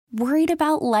Worried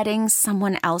about letting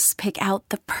someone else pick out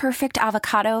the perfect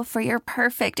avocado for your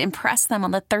perfect impress them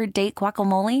on the third date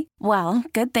guacamole? Well,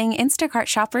 good thing Instacart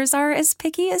shoppers are as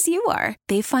picky as you are.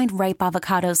 They find ripe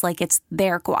avocados like it's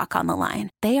their guac on the line.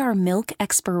 They are milk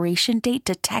expiration date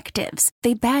detectives.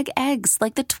 They bag eggs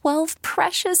like the 12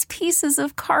 precious pieces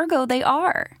of cargo they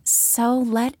are. So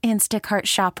let Instacart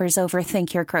shoppers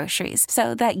overthink your groceries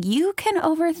so that you can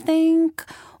overthink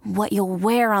what you'll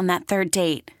wear on that third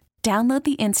date. Download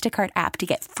the Instacart app to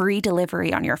get free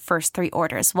delivery on your first 3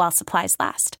 orders while supplies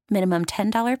last. Minimum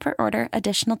 $10 per order.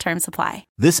 Additional terms apply.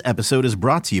 This episode is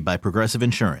brought to you by Progressive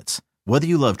Insurance. Whether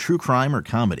you love true crime or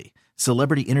comedy,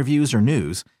 celebrity interviews or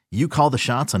news, you call the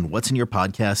shots on what's in your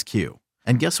podcast queue.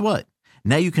 And guess what?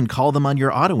 Now you can call them on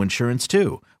your auto insurance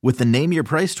too with the Name Your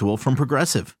Price tool from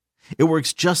Progressive. It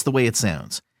works just the way it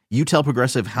sounds. You tell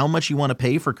Progressive how much you want to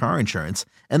pay for car insurance,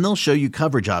 and they'll show you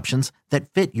coverage options that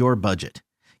fit your budget.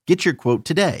 Get your quote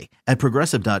today at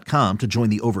Progressive.com to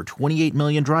join the over 28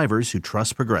 million drivers who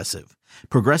trust Progressive.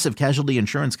 Progressive Casualty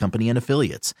Insurance Company and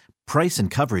Affiliates. Price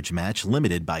and coverage match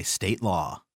limited by state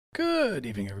law. Good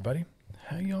evening, everybody.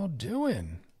 How y'all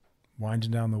doing?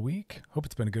 Winding down the week. Hope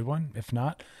it's been a good one. If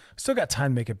not, still got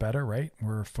time to make it better, right?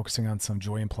 We're focusing on some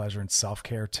joy and pleasure and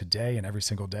self-care today and every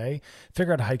single day.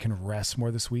 Figure out how you can rest more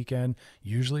this weekend.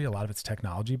 Usually a lot of it's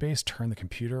technology-based. Turn the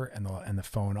computer and the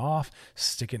phone off.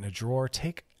 Stick it in a drawer.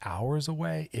 Take hours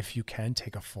away. If you can,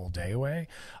 take a full day away.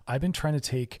 I've been trying to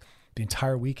take the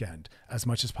entire weekend as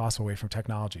much as possible away from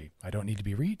technology. I don't need to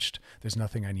be reached. There's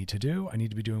nothing I need to do. I need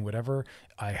to be doing whatever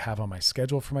I have on my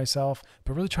schedule for myself,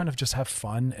 but really trying to just have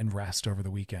fun and rest over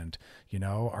the weekend. You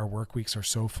know, our work weeks are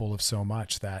so full of so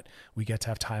much that we get to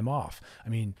have time off. I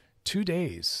mean, 2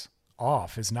 days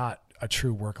off is not a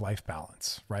true work-life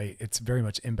balance, right? It's very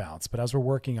much imbalance. But as we're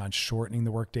working on shortening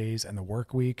the work days and the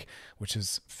work week, which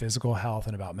is physical health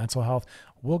and about mental health,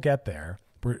 we'll get there.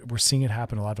 We're seeing it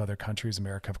happen in a lot of other countries.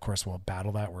 America, of course, will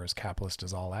battle that, whereas capitalist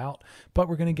is all out. But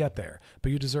we're going to get there.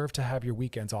 But you deserve to have your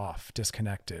weekends off,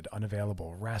 disconnected,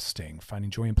 unavailable, resting,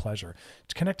 finding joy and pleasure,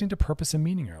 connecting to purpose and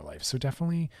meaning in your life. So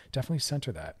definitely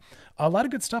center that. A lot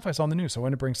of good stuff I saw in the news. So I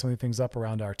want to bring some of the things up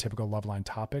around our typical Loveline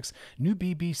topics. New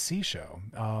BBC show.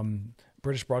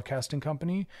 British Broadcasting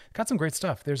Company got some great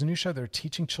stuff. There's a new show. They're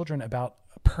teaching children about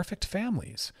perfect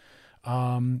families.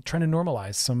 Trying to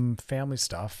normalize some family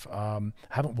stuff.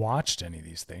 Haven't watched any of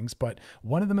these things, but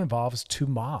one of them involves 2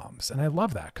 moms. And I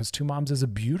love that because 2 moms is a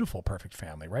beautiful, perfect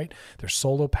family, right? There's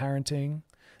solo parenting.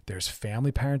 There's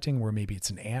family parenting where maybe it's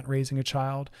an aunt raising a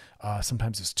child.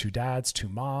 Sometimes it's 2 dads, 2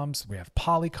 moms. We have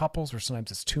poly couples where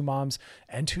sometimes it's 2 moms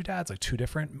and 2 dads, like 2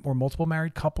 different or multiple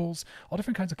married couples, all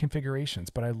different kinds of configurations.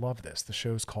 But I love this. The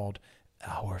show's called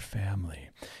Our Family,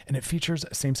 and it features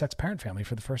a same-sex parent family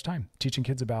for the first time, teaching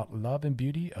kids about love and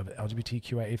beauty of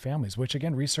LGBTQIA families, which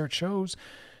again, research shows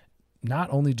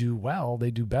not only do well, they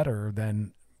do better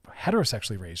than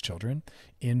heterosexually raised children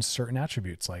in certain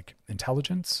attributes like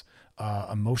intelligence,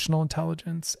 emotional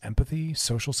intelligence, empathy,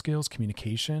 social skills,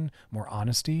 communication, more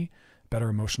honesty, better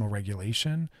emotional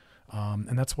regulation.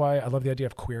 And that's why I love the idea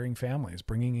of queering families,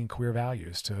 bringing in queer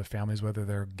values to families, whether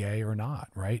they're gay or not,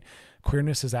 right?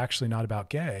 Queerness is actually not about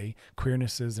gay.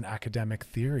 Queerness is an academic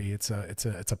theory. It's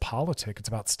a politic. It's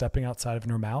about stepping outside of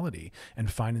normality and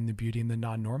finding the beauty in the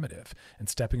non-normative and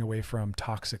stepping away from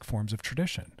toxic forms of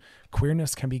tradition.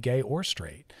 Queerness can be gay or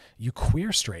straight. You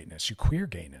queer straightness, you queer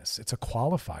gayness. It's a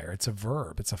qualifier. It's a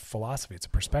verb. It's a philosophy. It's a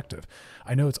perspective.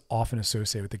 I know it's often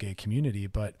associated with the gay community,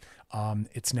 but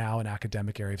it's now an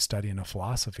academic area of study and a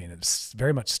philosophy, and it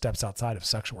very much steps outside of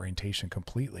sexual orientation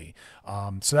completely.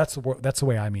 So that's the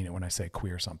way I mean it when I say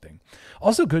queer something.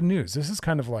 Also, good news. This is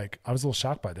kind of like, I was a little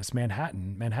shocked by this.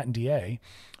 Manhattan DA,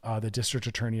 the district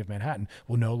attorney of Manhattan,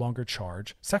 will no longer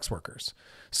charge sex workers.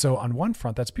 So on one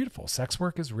front, that's beautiful. Sex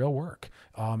work is real work.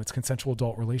 It's consensual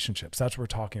adult relationships. That's what we're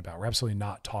talking about. We're absolutely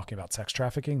not talking about sex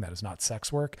trafficking. That is not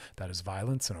sex work. That is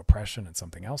violence and oppression and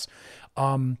something else.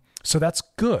 So that's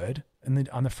good. And then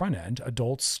on the front end,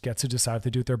 adults get to decide if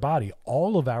they do with their body.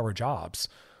 All of our jobs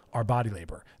are body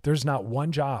labor. There's not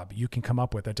one job you can come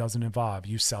up with that doesn't involve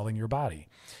you selling your body.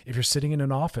 If you're sitting in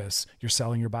an office, you're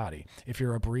selling your body. If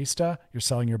you're a barista, you're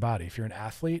selling your body. If you're an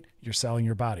athlete, you're selling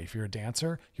your body. If you're a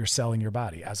dancer, you're selling your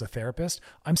body. As a therapist,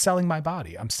 I'm selling my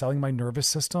body. I'm selling my nervous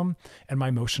system and my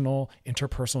emotional,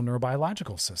 interpersonal,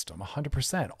 neurobiological system.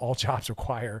 100%. All jobs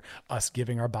require us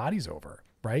giving our bodies over.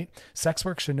 Right? Sex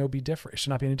work should be different. It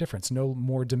should not be any different. It's no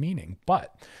more demeaning.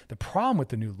 But the problem with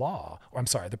the new law,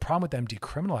 the problem with them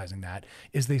decriminalizing that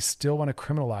is they still want to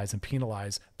criminalize and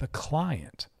penalize the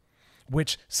client.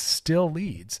 which still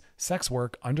leads sex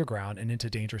work underground and into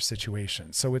dangerous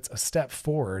situations. So it's a step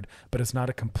forward, but it's not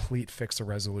a complete fix or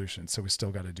resolution. So we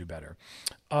still got to do better.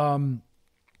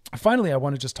 Finally, I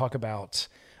want to just talk about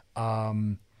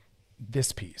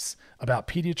this piece about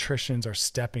pediatricians are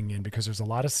stepping in, because there's a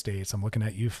lot of states, I'm looking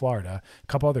at you, Florida, a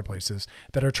couple other places,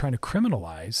 that are trying to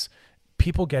criminalize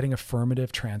people getting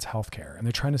affirmative trans healthcare. And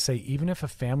they're trying to say, even if a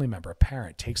family member, a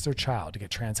parent takes their child to get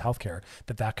trans healthcare,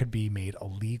 that could be made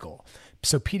illegal.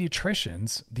 So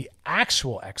pediatricians, the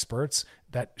actual experts,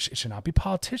 that it should not be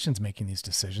politicians making these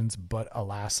decisions, but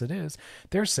alas it is,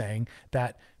 they're saying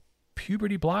that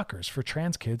puberty blockers for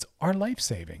trans kids are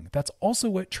life-saving. That's also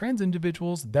what trans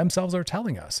individuals themselves are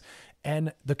telling us.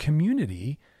 And the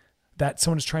community that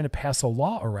someone is trying to pass a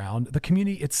law around, the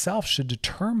community itself should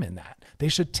determine that. They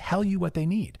should tell you what they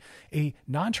need. A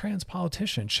non-trans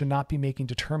politician should not be making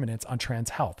determinants on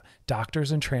trans health.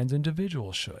 Doctors and trans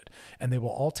individuals should. And they will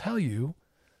all tell you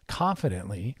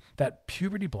confidently that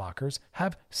puberty blockers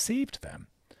have saved them.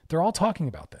 They're all talking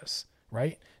about this,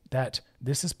 right? That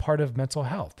this is part of mental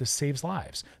health. This saves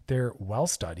lives. They're well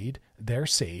studied, they're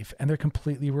safe, and they're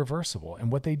completely reversible. And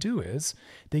what they do is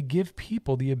they give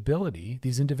people the ability,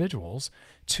 these individuals,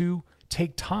 to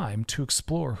take time to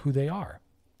explore who they are.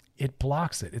 It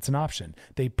blocks it. It's an option.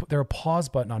 They're a pause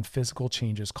button on physical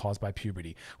changes caused by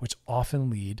puberty, which often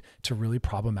lead to really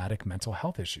problematic mental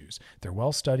health issues. They're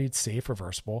well studied, safe,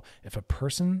 reversible. If a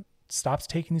person stops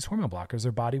taking these hormone blockers,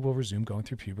 their body will resume going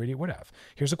through puberty, whatever.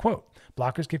 Here's a quote.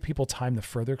 Blockers give people time to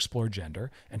further explore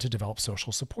gender and to develop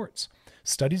social supports.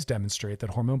 Studies demonstrate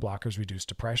that hormone blockers reduce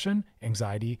depression,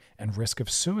 anxiety, and risk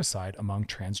of suicide among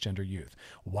transgender youth.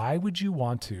 Why would you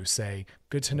want to say,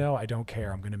 good to know, I don't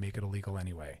care, I'm going to make it illegal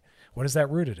anyway? What is that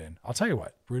rooted in? I'll tell you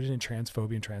what, rooted in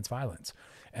transphobia and trans violence.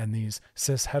 And these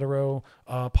cis hetero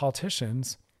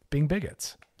politicians being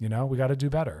bigots. We got to do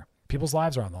better. People's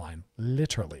lives are on the line,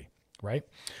 literally. Right?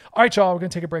 All right, y'all, we're going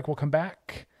to take a break. We'll come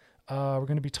back. We're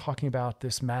going to be talking about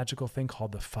this magical thing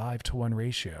called the 5-to-1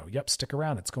 ratio. Yep, stick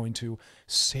around. It's going to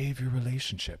save your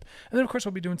relationship. And then, of course,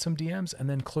 we'll be doing some DMs and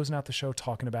then closing out the show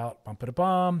talking about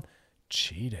bum-ba-da-bum,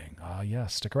 cheating.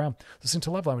 Yes, stick around. Listen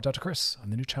to Loveline with Dr. Chris on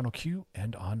the new channel Q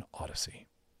and on Odyssey.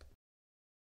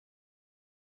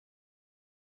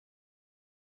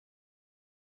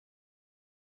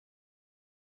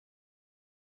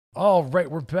 All right,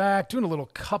 we're back doing a little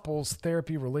couples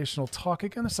therapy, relational talk.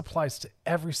 Again, this applies to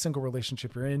every single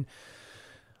relationship you're in.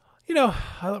 We're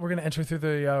going to enter through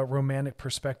the romantic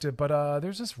perspective, but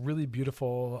there's this really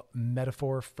beautiful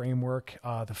metaphor framework,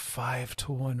 the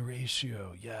 5-to-1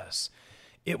 ratio. Yes,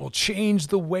 it will change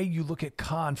the way you look at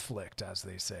conflict, as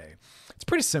they say. It's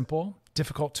pretty simple,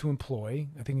 difficult to employ.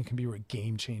 I think it can be a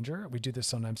game changer. We do this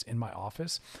sometimes in my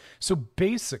office. So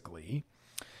basically,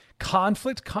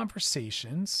 conflict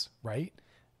conversations, right,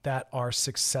 that are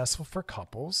successful for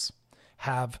couples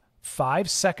have 5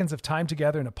 seconds of time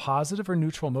together in a positive or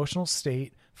neutral emotional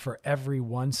state for every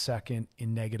 1 second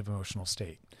in negative emotional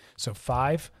state. So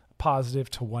 5 positive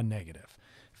to 1 negative,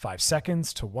 5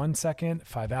 seconds to 1 second,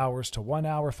 5 hours to 1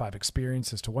 hour, 5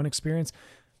 experiences to 1 experience.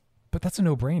 But that's a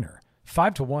no-brainer.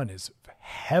 5-to-1 is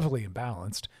heavily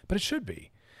imbalanced, but it should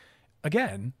be.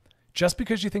 Again, just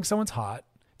because you think someone's hot,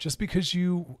 just because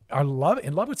you are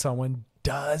in love with someone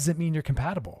doesn't mean you're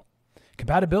compatible.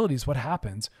 Compatibility is what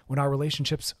happens when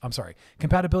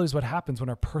compatibility is what happens when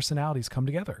our personalities come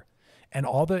together. And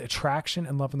all the attraction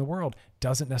and love in the world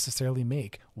doesn't necessarily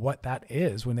make what that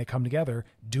is when they come together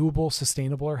doable,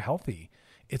 sustainable, or healthy.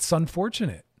 It's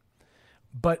unfortunate,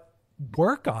 but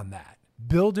work on that.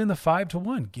 Build in the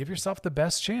 5-to-1. Give yourself the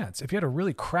best chance. If you had a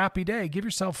really crappy day, give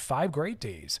yourself 5 great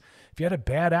days. If you had a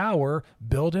bad hour,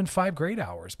 build in 5 great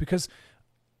hours, because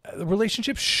the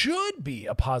relationship should be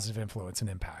a positive influence and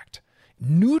impact.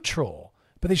 Neutral,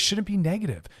 but they shouldn't be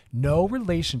negative. No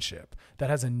relationship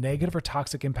that has a negative or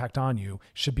toxic impact on you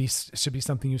should be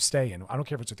something you stay in. I don't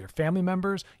care if it's with your family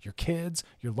members, your kids,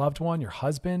 your loved one, your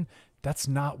husband. That's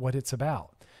not what it's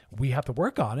about. We have to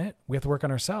work on it. We have to work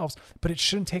on ourselves, but it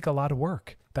shouldn't take a lot of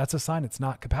work. That's a sign it's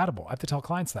not compatible. I have to tell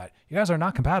clients that. You guys are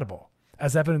not compatible,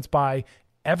 as evidenced by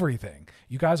everything.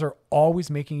 You guys are always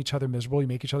making each other miserable. You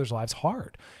make each other's lives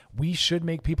hard. We should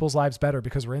make people's lives better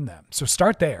because we're in them. So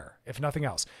start there, if nothing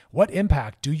else. What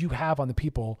impact do you have on the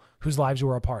people whose lives you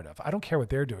are a part of? I don't care what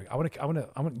they're doing. I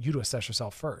want you to assess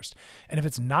yourself first. And if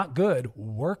it's not good,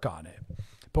 work on it.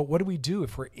 But what do we do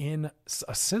if we're in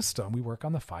a system? We work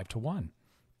on the 5-to-1.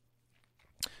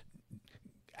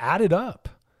 Add it up,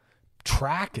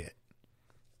 track it,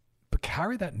 but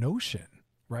carry that notion,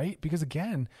 right? Because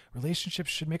again,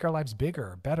 relationships should make our lives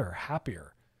bigger, better,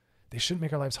 happier. They shouldn't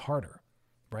make our lives harder.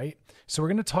 right? So we're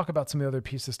going to talk about some of the other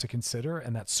pieces to consider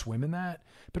and that swim in that,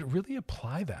 but really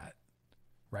apply that,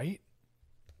 right?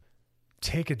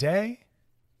 Take a day,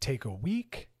 take a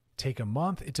week, take a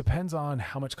month. It depends on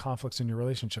how much conflict's in your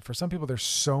relationship. For some people, there's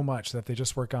so much that if they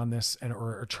just work on this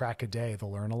or track a day,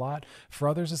 they'll learn a lot. For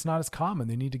others, it's not as common.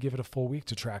 They need to give it a full week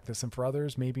to track this. And for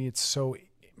others, maybe it's so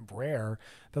rare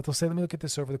that they'll say, let me look at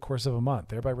this over the course of a month,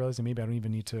 thereby realizing maybe I don't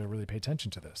even need to really pay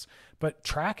attention to this. But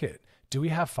track it. Do we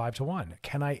have 5-to-1?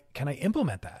 Can I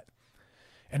implement that?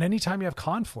 And anytime you have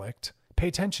conflict, pay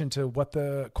attention to what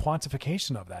the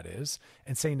quantification of that is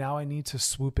and say, now I need to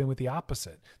swoop in with the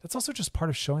opposite. That's also just part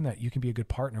of showing that you can be a good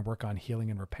partner, work on healing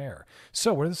and repair.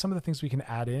 So what are some of the things we can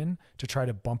add in to try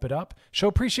to bump it up? Show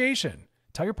appreciation.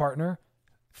 Tell your partner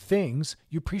things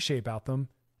you appreciate about them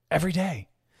every day,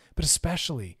 but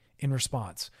especially in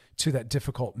response to that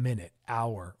difficult minute,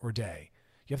 hour, or day.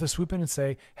 You have to swoop in and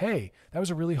say, hey, that was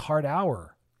a really hard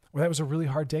hour, or that was a really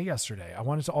hard day yesterday. I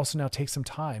wanted to also now take some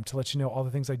time to let you know all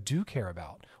the things I do care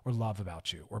about or love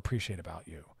about you or appreciate about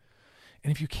you.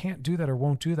 And if you can't do that or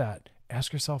won't do that,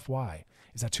 ask yourself why.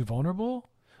 Is that too vulnerable?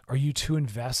 Are you too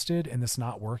invested in this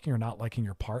not working or not liking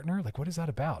your partner? Like, what is that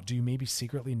about? Do you maybe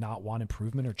secretly not want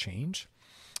improvement or change?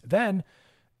 Then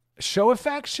show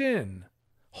affection.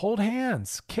 Hold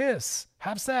hands, kiss,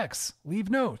 have sex, leave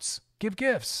notes, give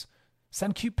gifts,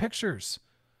 send cute pictures,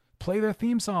 play their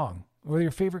theme song or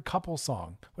your favorite couple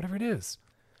song, whatever it is.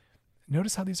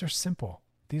 Notice how these are simple.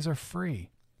 These are free.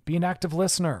 Be an active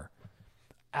listener.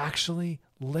 Actually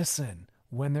listen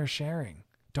when they're sharing.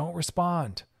 Don't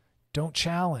respond. Don't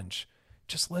challenge.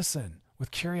 Just listen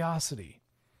with curiosity.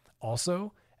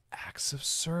 Also, acts of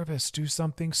service. Do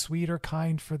something sweet or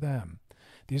kind for them.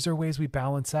 These are ways we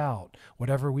balance out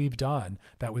whatever we've done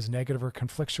that was negative or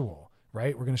conflictual,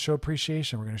 right? We're going to show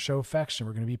appreciation. We're going to show affection.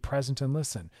 We're going to be present and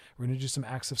listen. We're going to do some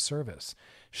acts of service.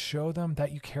 Show them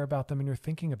that you care about them and you're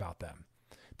thinking about them.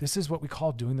 This is what we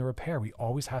call doing the repair. We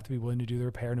always have to be willing to do the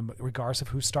repair regardless of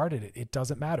who started it. It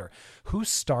doesn't matter. Who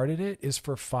started it is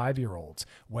for 5-year-olds.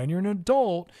 When you're an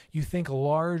adult, you think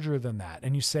larger than that.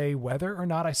 And you say, whether or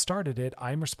not I started it,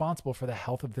 I'm responsible for the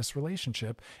health of this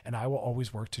relationship and I will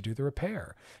always work to do the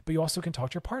repair. But you also can talk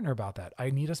to your partner about that.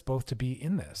 I need us both to be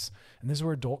in this. And this is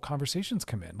where adult conversations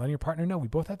come in. Letting your partner know we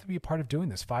both have to be a part of doing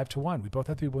this 5-to-1. We both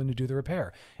have to be willing to do the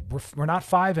repair. We're not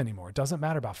 5 anymore. It doesn't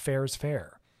matter about fair is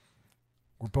fair.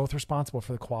 We're both responsible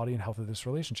for the quality and health of this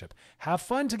relationship. Have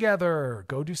fun together.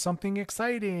 Go do something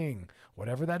exciting,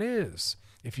 whatever that is.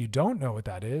 If you don't know what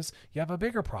that is, you have a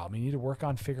bigger problem. You need to work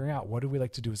on figuring out, what do we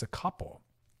like to do as a couple?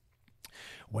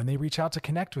 When they reach out to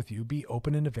connect with you, be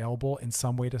open and available in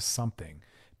some way to something.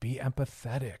 Be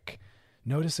empathetic.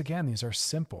 Notice again, these are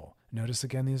simple. Notice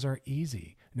again, these are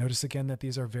easy. Notice again that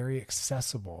these are very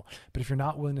accessible. But if you're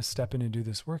not willing to step in and do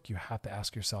this work, you have to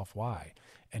ask yourself why.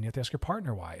 And you have to ask your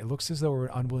partner why. It looks as though we're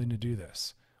unwilling to do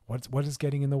this. What is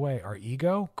getting in the way? Our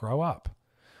ego? Grow up.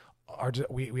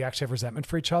 We actually have resentment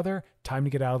for each other? Time to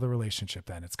get out of the relationship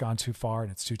then. It's gone too far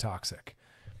and it's too toxic.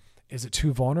 Is it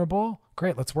too vulnerable?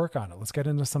 Great, let's work on it. Let's get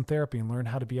into some therapy and learn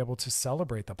how to be able to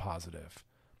celebrate the positive,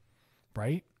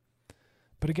 right?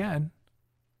 But again,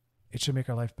 it should make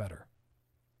our life better.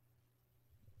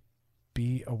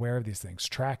 Be aware of these things.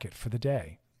 Track it for the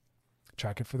day.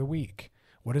 Track it for the week.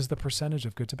 What is the percentage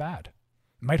of good to bad?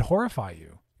 It might horrify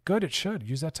you. Good, it should.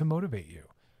 Use that to motivate you.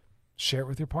 Share it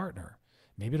with your partner.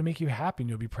 Maybe it'll make you happy and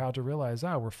you'll be proud to realize,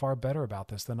 we're far better about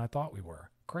this than I thought we were.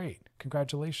 Great.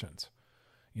 Congratulations.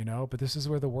 But this is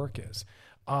where the work is.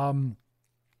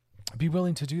 Be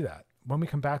willing to do that. When we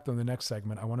come back, though, in the next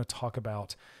segment, I want to talk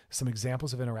about some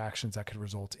examples of interactions that could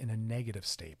result in a negative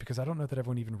state, because I don't know that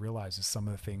everyone even realizes some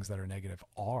of the things that are negative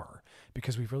are,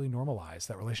 because we've really normalized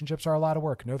that relationships are a lot of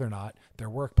work. No, they're not.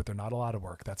 They're work, but they're not a lot of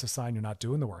work. That's a sign you're not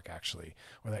doing the work, actually,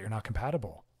 or that you're not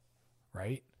compatible,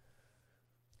 right?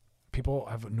 People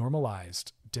have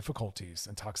normalized difficulties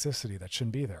and toxicity that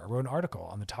shouldn't be there. I wrote an article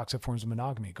on the toxic forms of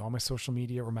monogamy. Go on my social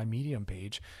media or my Medium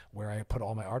page where I put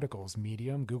all my articles,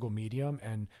 Medium, Google Medium,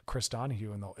 and Chris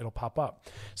Donahue, and it'll pop up.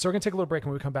 So we're going to take a little break,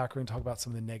 and when we come back, we're going to talk about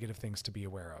some of the negative things to be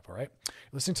aware of, all right?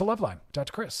 You're listening to Loveline,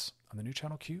 Dr. Chris, on the new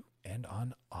channel Q and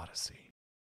on Odyssey.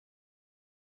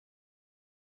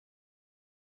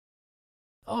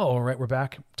 Oh, all right, we're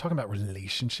back. Talking about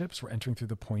relationships. We're entering through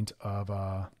the point of...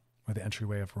 or the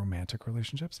entryway of romantic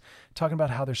relationships, talking about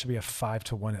how there should be a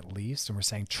 5-to-1 at least. And we're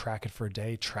saying track it for a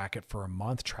day, track it for a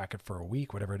month, track it for a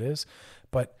week, whatever it is.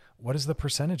 But what is the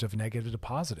percentage of negative to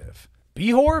positive?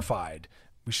 Be horrified.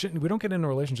 We don't get into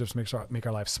relationships to make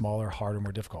our life smaller, harder,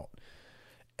 more difficult.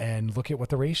 And look at what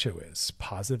the ratio is,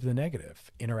 positive to negative.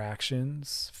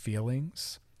 Interactions,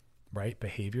 feelings, right?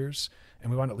 Behaviors.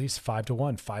 And we want at least 5 to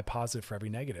 1, 5 positive for every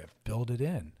negative. Build it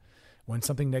in. When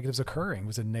something negative is occurring,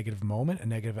 was it a negative moment, a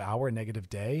negative hour, a negative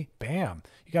day? Bam.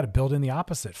 You got to build in the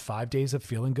opposite. 5 days of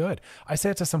feeling good. I say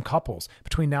it to some couples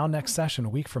between now and next session, a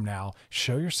week from now,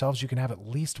 show yourselves you can have at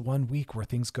least 1 week where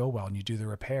things go well and you do the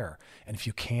repair. And if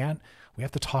you can't, we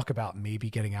have to talk about maybe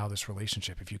getting out of this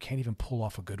relationship. If you can't even pull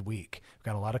off a good week, we've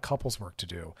got a lot of couples work to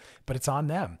do, but it's on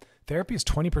them. Therapy is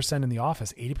 20% in the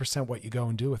office, 80% what you go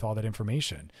and do with all that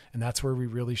information. And that's where we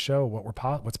really show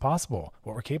what's possible,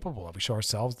 what we're capable of. We show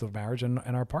ourselves, the marriage, and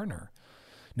our partner.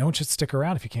 No one should stick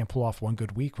around if you can't pull off 1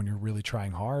 good week when you're really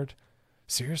trying hard.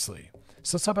 Seriously.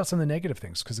 So let's talk about some of the negative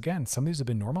things, because again, some of these have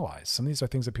been normalized. Some of these are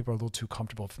things that people are a little too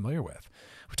comfortable and familiar with.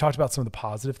 We talked about some of the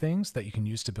positive things that you can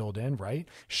use to build in, right?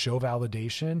 Show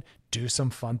validation, do some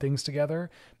fun things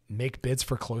together, make bids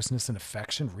for closeness and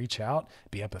affection, reach out,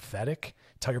 be empathetic,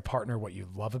 tell your partner what you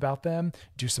love about them,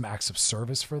 do some acts of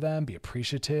service for them, be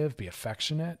appreciative, be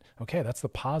affectionate. Okay, that's the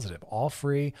positive. All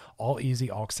free, all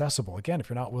easy, all accessible. Again, if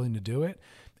you're not willing to do it,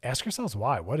 ask yourselves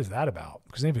why. What is that about?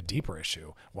 Because they have a deeper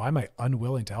issue. Why am I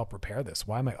unwilling to help repair this?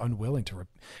 Why am I unwilling to?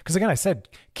 Because again, I said,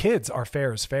 kids are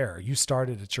fair as fair. You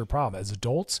started, it's your problem. As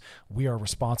adults, we are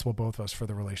responsible, both of us, for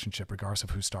the relationship, regardless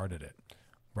of who started it,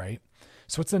 right?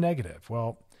 So what's the negative?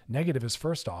 Well, negative is,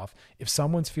 first off, if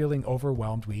someone's feeling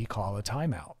overwhelmed, we call a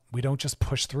timeout. We don't just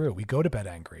push through. We go to bed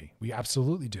angry. We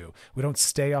absolutely do. We don't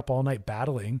stay up all night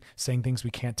battling, saying things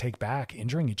we can't take back,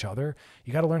 injuring each other.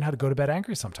 You got to learn how to go to bed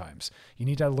angry sometimes. You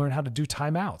need to learn how to do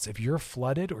timeouts. If you're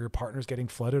flooded or your partner's getting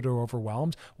flooded or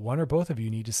overwhelmed, one or both of you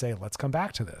need to say, let's come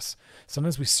back to this.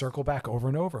 Sometimes we circle back over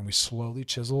and over and we slowly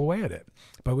chisel away at it,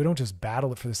 but we don't just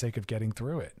battle it for the sake of getting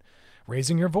through it.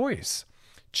 Raising your voice.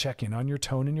 Check in on your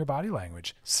tone and your body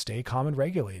language. Stay calm and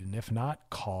regulated. And if not,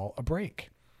 call a break.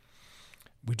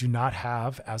 We do not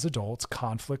have, as adults,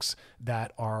 conflicts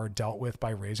that are dealt with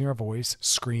by raising our voice,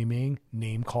 screaming,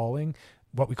 name calling,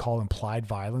 what we call implied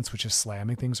violence, which is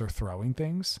slamming things or throwing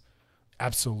things.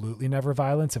 Absolutely never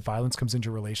violence. If violence comes into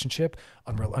a relationship,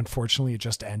 unfortunately, it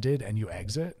just ended and you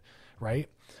exit, right?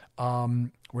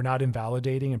 We're not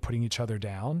invalidating and putting each other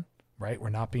down, right? We're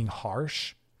not being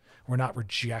harsh. We're not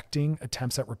rejecting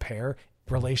attempts at repair.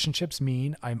 Relationships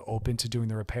mean I'm open to doing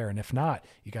the repair. And if not,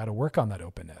 you got to work on that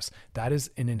openness. That is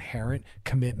an inherent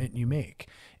commitment you make.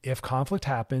 If conflict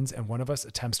happens and one of us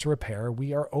attempts to repair,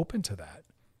 we are open to that,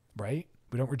 right?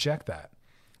 We don't reject that.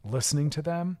 Listening to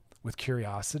them with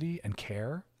curiosity and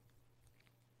care.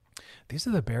 These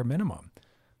are the bare minimum.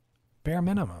 Bare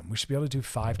minimum. We should be able to do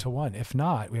 5 to 1. If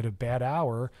not, we had a bad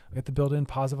hour, we have to build in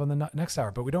positive on the next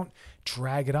hour, but we don't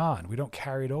drag it on. We don't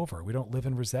carry it over. We don't live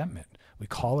in resentment. We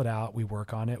call it out. We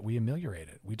work on it. We ameliorate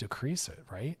it. We decrease it,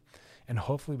 right? And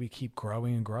hopefully we keep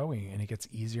growing and growing, and it gets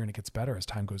easier and it gets better as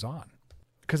time goes on.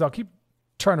 Because I'll keep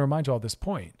trying to remind you all this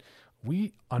point.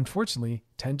 We unfortunately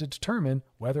tend to determine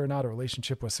whether or not a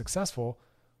relationship was successful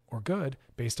or good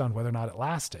based on whether or not it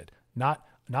lasted. Not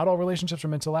all relationships are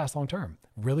meant to last long term.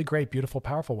 Really great, beautiful,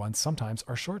 powerful ones sometimes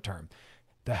are short term.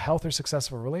 The health or success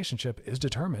of a relationship is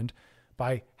determined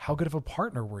by how good of a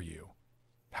partner were you?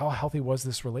 How healthy was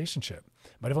this relationship?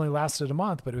 Might have only lasted a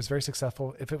month, but it was very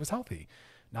successful if it was healthy.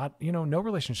 Not, no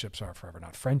relationships are forever,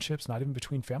 not friendships, not even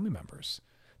between family members.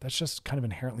 That's just kind of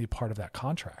inherently part of that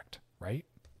contract, right?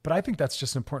 But I think that's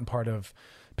just an important part of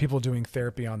people doing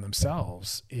therapy on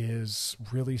themselves, is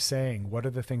really saying, what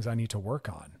are the things I need to work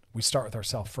on? We start with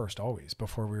ourselves first, always,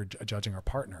 before we're judging our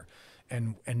partner.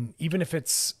 And even if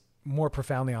it's more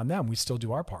profoundly on them, we still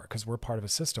do our part, because we're part of a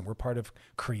system. We're part of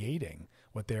creating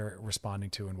what they're responding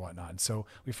to and whatnot. And so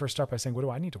we first start by saying, what do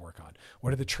I need to work on?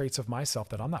 What are the traits of myself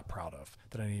that I'm not proud of,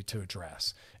 that I need to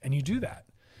address? And you do that.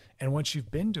 And once you've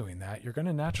been doing that, you're going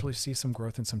to naturally see some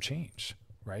growth and some change,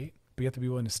 right? But you have to be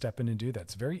willing to step in and do that.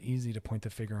 It's very easy to point the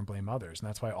finger and blame others. And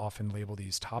that's why I often label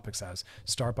these topics as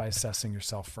start by assessing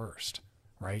yourself first,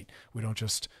 right? We don't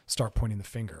just start pointing the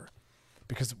finger,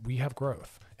 because we have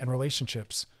growth, and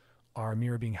relationships are a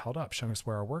mirror being held up, showing us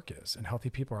where our work is. And healthy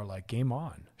people are like, game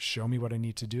on, show me what I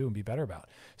need to do and be better about.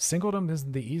 Singledom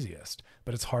isn't the easiest,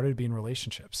 but it's harder to be in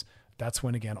relationships. That's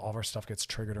when, again, all of our stuff gets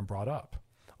triggered and brought up.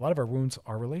 A lot of our wounds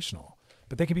are relational,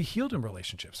 but they can be healed in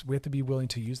relationships. We have to be willing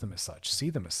to use them as such, see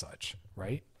them as such,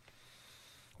 right?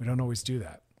 We don't always do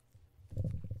that,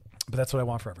 but that's what I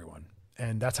want for everyone.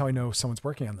 And that's how I know someone's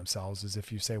working on themselves, is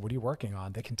if you say, what are you working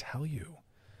on? They can tell you.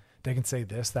 They can say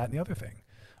this, that, and the other thing.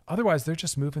 Otherwise, they're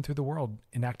just moving through the world,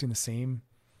 enacting the same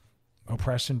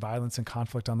oppression, violence, and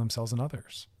conflict on themselves and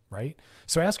others, right?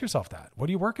 So ask yourself that. What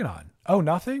are you working on? Oh,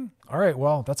 nothing? All right,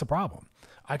 well, that's a problem.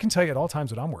 I can tell you at all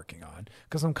times what I'm working on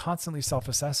because I'm constantly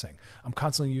self-assessing. I'm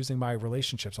constantly using my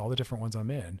relationships, all the different ones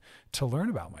I'm in, to learn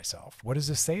about myself. What does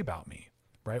this say about me,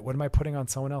 right? What am I putting on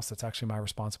someone else that's actually my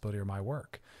responsibility or my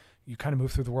work? You kind of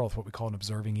move through the world with what we call an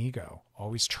observing ego,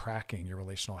 always tracking your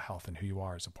relational health and who you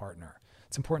are as a partner.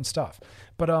 It's important stuff.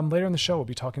 But later in the show, we'll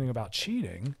be talking about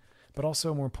cheating, but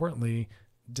also more importantly,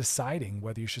 deciding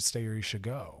whether you should stay or you should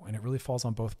go. And it really falls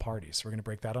on both parties. So we're going to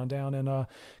break that on down. And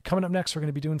coming up next, we're going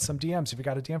to be doing some DMs. If you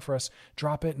got a DM for us,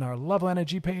 drop it in our Loveline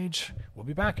IG page. We'll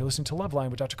be back. You're listening to Loveline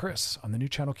with Dr. Chris on the new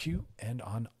channel Q and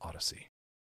on Odyssey.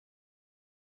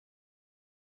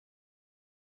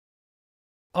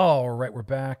 All right, we're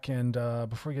back. And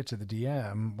before we get to the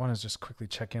DM, I want to just quickly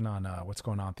check in on what's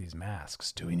going on with these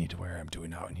masks. Do we need to wear them? Do we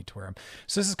not need to wear them?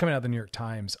 So this is coming out of the New York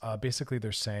Times. Basically,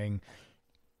 they're saying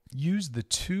use the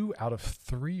 2 out of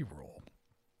 3 rule.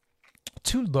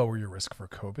 To lower your risk for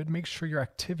COVID, make sure your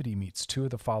activity meets 2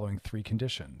 of the following 3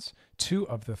 conditions. 2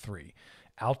 of the 3,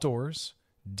 outdoors,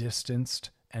 distanced,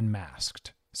 and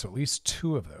masked. So at least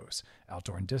 2 of those,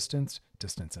 outdoor and distanced,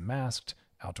 distance and masked,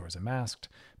 outdoors and masked,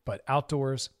 but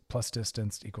outdoors plus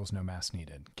distanced equals no mask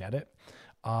needed. Get it?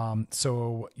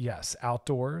 So yes,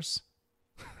 outdoors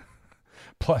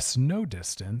plus no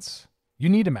distance, you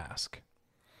need a mask.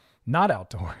 Not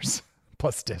outdoors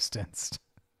plus distanced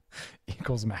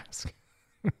equals mask.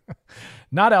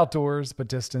 Not outdoors, but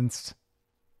distanced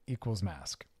equals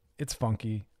mask. It's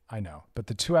funky, I know, but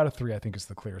the 2 out of 3, I think, is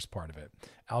the clearest part of it.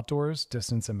 Outdoors,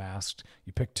 distance, and masked.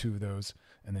 You pick 2 of those,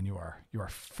 and then you are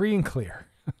free and clear.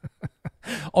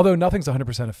 Although nothing's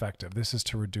 100% effective. This is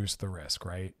to reduce the risk,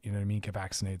 right? You know what I mean? Get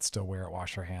vaccinated, still wear it,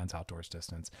 wash your hands, outdoors,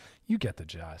 distance. You get the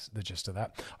gist of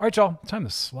that. All right, y'all, time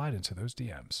to slide into those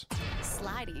DMs.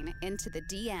 Sliding into the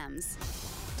DMs.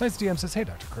 Tonight's DM says, hey,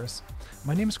 Dr. Chris,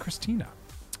 my name is Christina.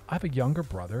 I have a younger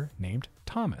brother named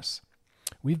Thomas.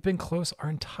 We've been close our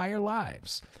entire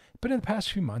lives, but in the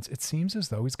past few months, it seems as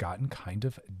though he's gotten kind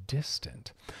of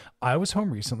distant. I was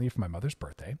home recently for my mother's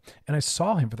birthday, and I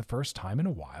saw him for the first time in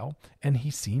a while, and he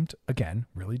seemed, again,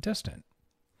 really distant.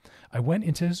 I went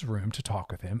into his room to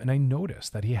talk with him, and I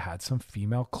noticed that he had some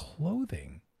female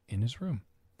clothing in his room.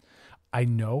 I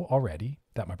know already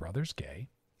that my brother's gay,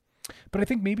 but I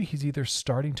think maybe he's either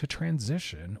starting to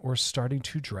transition or starting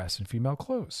to dress in female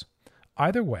clothes.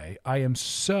 Either way, I am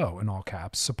so, in all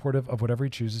caps, supportive of whatever he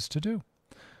chooses to do.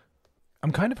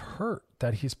 I'm kind of hurt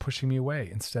that he's pushing me away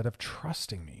instead of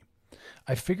trusting me.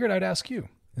 I figured I'd ask you,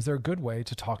 is there a good way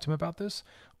to talk to him about this,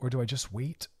 or do I just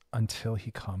wait until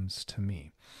he comes to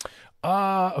me?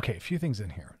 Okay, a few things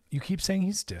in here. You keep saying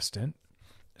he's distant,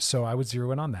 so I would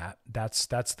zero in on that. That's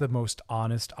the most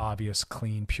honest, obvious,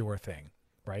 clean, pure thing,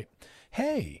 right?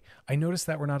 Hey, I noticed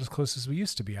that we're not as close as we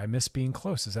used to be. I miss being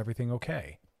close. Is everything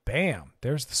okay? Bam,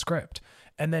 there's the script.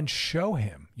 And then show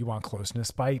him you want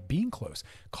closeness by being close.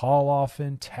 Call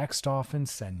often, text often,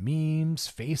 send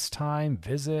memes, FaceTime,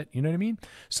 visit, you know what I mean?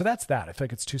 So that's that. I feel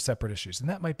like it's 2 separate issues, and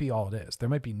that might be all it is. There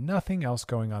might be nothing else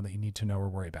going on that you need to know or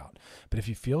worry about. But if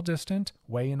you feel distant,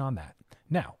 weigh in on that.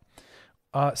 Now,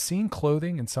 seeing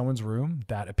clothing in someone's room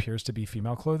that appears to be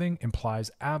female clothing implies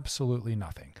absolutely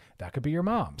nothing. That could be your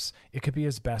mom's. It could be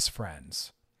his best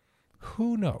friend's.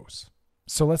 Who knows?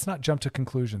 So let's not jump to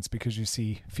conclusions because you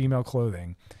see female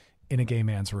clothing in a gay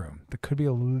man's room. That could be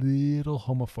a little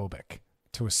homophobic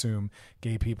to assume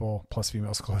gay people plus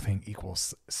females clothing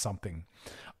equals something.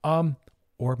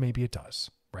 Or maybe it does,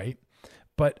 right?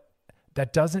 But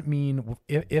that doesn't mean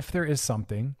if there is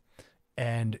something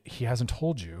and he hasn't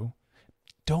told you,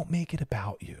 don't make it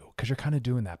about you, because you're kind of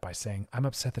doing that by saying, I'm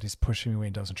upset that he's pushing me away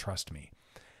and doesn't trust me.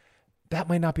 That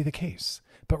might not be the case.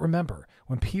 But remember,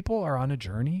 when people are on a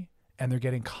journey and they're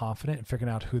getting confident and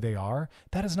figuring out who they are,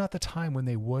 that is not the time when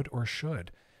they would or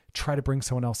should try to bring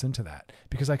someone else into that,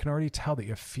 because I can already tell that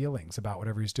you have feelings about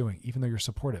whatever he's doing, even though you're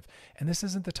supportive. And this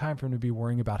isn't the time for him to be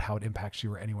worrying about how it impacts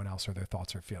you or anyone else or their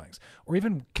thoughts or feelings, or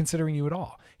even considering you at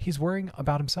all. He's worrying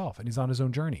about himself and he's on his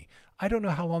own journey. I don't know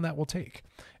how long that will take.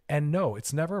 And no,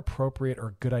 it's never appropriate or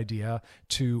a good idea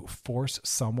to force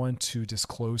someone to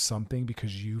disclose something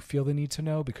because you feel the need to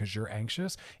know, because you're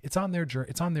anxious. It's on their journey.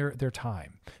 It's on their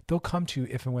time. They'll come to you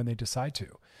if and when they decide to.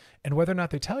 And whether or not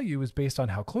they tell you is based on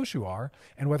how close you are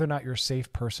and whether or not you're a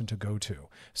safe person to go to.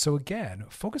 So again,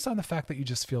 focus on the fact that you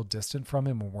just feel distant from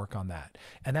him and work on that.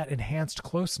 And that enhanced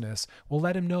closeness will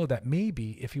let him know that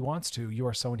maybe if he wants to, you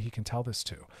are someone he can tell this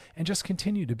to. And just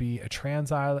continue to be a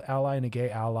trans ally and a gay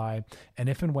ally. And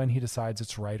if and when he decides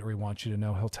it's right or he wants you to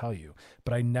know, he'll tell you.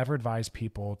 But I never advise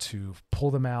people to pull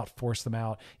them out, force them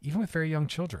out, even with very young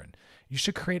children. You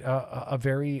should create a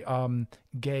very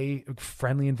gay,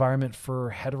 friendly environment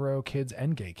for hetero hetero kids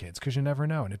and gay kids, because you never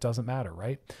know and it doesn't matter,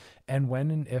 right? And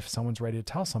when and if someone's ready to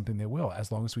tell something, they will,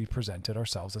 as long as we presented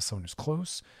ourselves as someone who's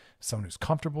close, someone who's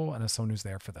comfortable, and as someone who's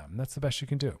there for them. And that's the best you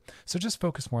can do. So just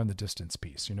focus more on the distance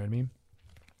piece. You know what I mean?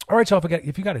 All right, y'all,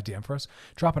 if you got a DM for us,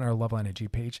 drop in our Loveline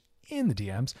IG page in the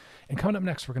DMs. And coming up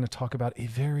next, we're going to talk about a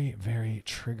very, very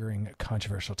triggering,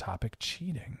 controversial topic,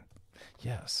 cheating.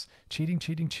 Yes, cheating.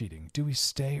 Do we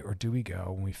stay or do we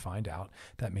go when we find out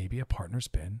that maybe a partner's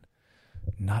been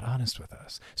not honest with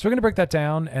us? So we're going to break that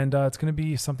down, and it's going to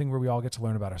be something where we all get to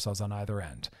learn about ourselves on either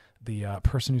end. The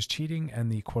person who's cheating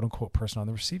and the quote-unquote person on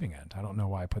the receiving end. I don't know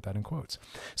why I put that in quotes.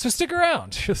 So stick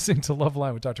around. You're listening to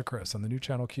Loveline with Dr. Chris on the new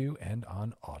Channel Q and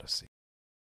on Odyssey.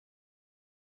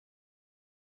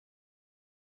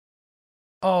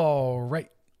 All right,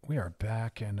 we are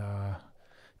back and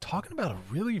talking about a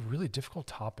really, really difficult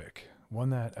topic.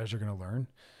 One that, as you're going to learn,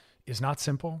 is not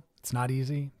simple. It's not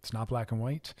easy. It's not black and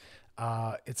white.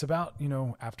 It's about,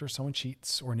 after someone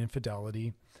cheats or an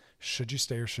infidelity, should you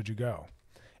stay or should you go?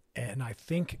 And I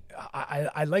think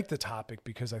I like the topic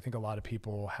because I think a lot of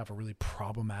people have a really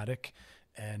problematic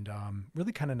and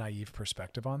really kind of naive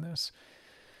perspective on this.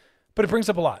 But it brings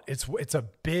up a lot. It's a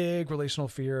big relational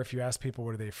fear. If you ask people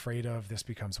what are they afraid of, this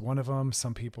becomes one of them.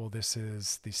 Some people, this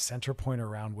is the center point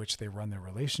around which they run their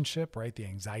relationship, right? The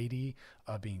anxiety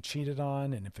of being cheated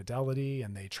on and infidelity,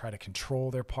 and they try to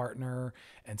control their partner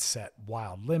and set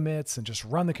wild limits and just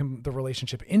run the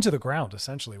relationship into the ground,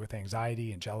 essentially, with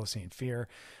anxiety and jealousy and fear.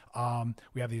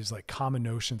 We have these like common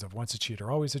notions of once a cheater,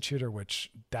 always a cheater,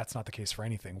 which that's not the case for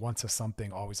anything. Once a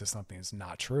something, always a something is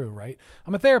not true, right?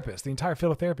 I'm a therapist. The entire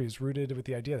field of therapy is rooted with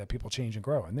the idea that people change and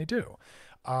grow, and they do.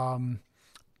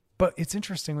 But it's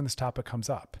interesting when this topic comes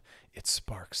up. It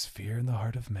sparks fear in the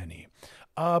heart of many.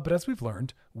 But as we've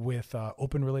learned with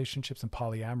open relationships and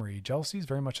polyamory, jealousy is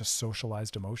very much a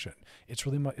socialized emotion.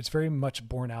 It's very much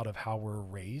born out of how we're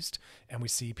raised, and we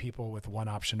see people with one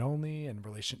option only and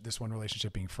this one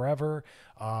relationship being forever.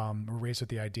 We're raised with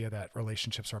the idea that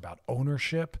relationships are about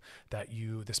ownership, that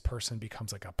this person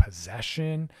becomes like a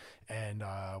possession, and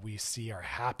we see our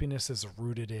happiness is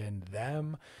rooted in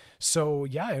them. So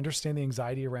yeah, I understand the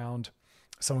anxiety around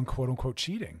someone quote unquote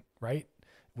cheating, right?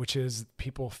 Which is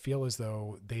people feel as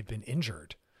though they've been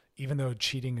injured, even though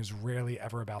cheating is rarely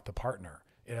ever about the partner.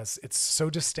 It's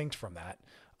so distinct from that.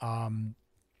 And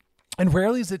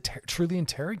rarely is it truly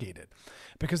interrogated,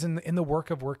 because in the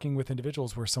work of working with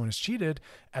individuals where someone is cheated,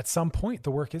 at some point,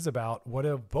 the work is about what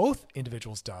have both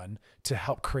individuals done to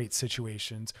help create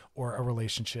situations or a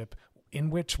relationship in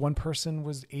which one person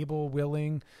was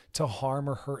willing to harm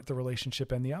or hurt the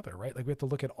relationship and the other, right? Like we have to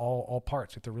look at all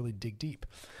parts. We have to really dig deep.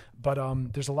 But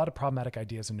there's a lot of problematic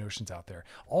ideas and notions out there.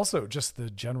 Also, just the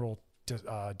general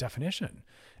definition.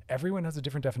 Everyone has a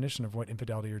different definition of what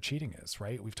infidelity or cheating is,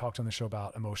 right? We've talked on the show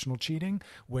about emotional cheating,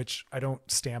 which I don't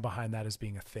stand behind that as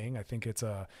being a thing. I think it's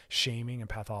a shaming and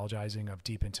pathologizing of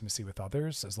deep intimacy with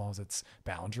others, as long as it's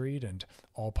boundaried and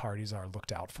all parties are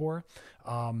looked out for.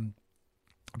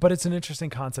 But it's an interesting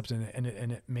concept, and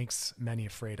it makes many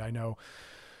afraid. I know,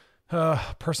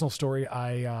 personal story.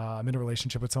 I'm in a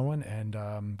relationship with someone,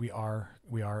 and we are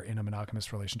in a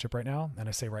monogamous relationship right now. And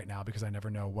I say right now because I never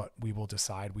know what we will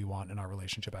decide we want in our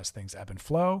relationship as things ebb and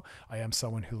flow. I am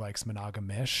someone who likes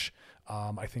monogamish.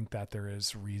 I think that there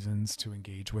is reasons to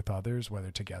engage with others,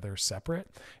 whether together or separate.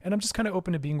 And I'm just kind of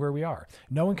open to being where we are.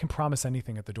 No one can promise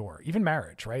anything at the door, even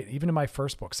marriage, right? Even in my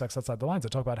first book, Sex Outside the Lines, I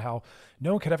talk about how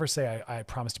no one could ever say, I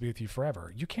promise to be with you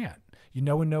forever. You can't.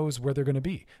 No one knows where they're going to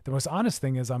be. The most honest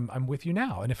thing is I'm with you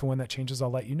now. And if and when that changes, I'll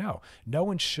let you know. No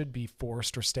one should be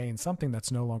forced or stay in something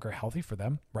that's no longer healthy for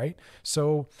them, right?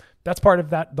 So that's part of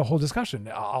the whole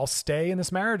discussion. I'll stay in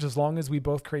this marriage as long as we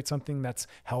both create something that's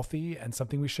healthy and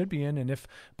something we should be in. And if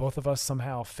both of us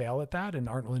somehow fail at that and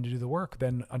aren't willing to do the work,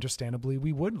 then understandably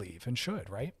we would leave and should,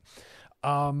 right?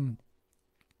 And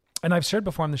I've shared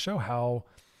before on the show how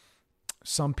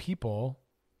some people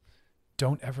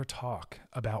don't ever talk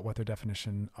about what their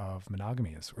definition of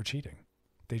monogamy is or cheating.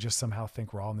 They just somehow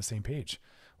think we're all on the same page.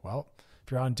 Well,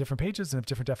 if you're on different pages and have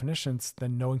different definitions,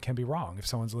 then no one can be wrong if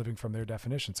someone's living from their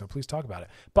definition. So please talk about it.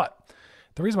 But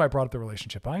the reason why I brought up the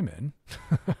relationship I'm in,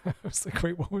 I was like,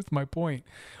 wait, what was my point?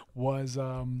 Was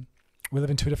we live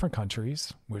in two different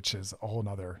countries, which is a whole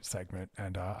nother segment.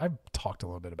 And I've talked a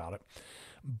little bit about it.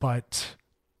 But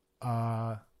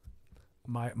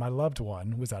my loved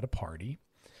one was at a party,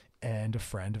 and a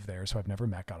friend of theirs who I've never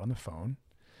met got on the phone,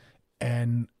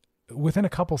 and within a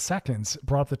couple seconds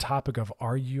brought up the topic of,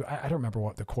 I don't remember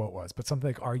what the quote was, but something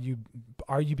like, are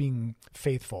you being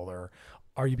faithful, or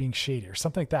are you being shady, or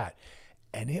something like that.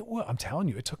 And I'm telling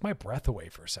you, it took my breath away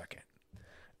for a second,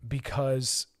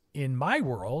 because in my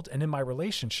world and in my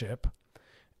relationship,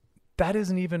 that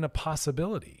isn't even a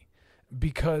possibility,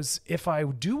 because if I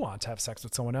do want to have sex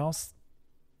with someone else,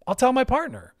 I'll tell my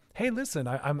partner, hey, listen,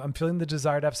 I'm feeling the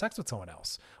desire to have sex with someone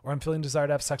else, or I'm feeling the desire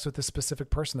to have sex with this specific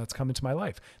person that's come into my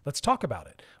life. Let's talk about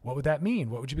it. What would that mean?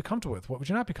 What would you be comfortable with? What would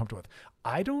you not be comfortable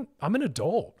with? I'm an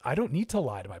adult. I don't need to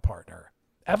lie to my partner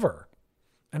ever.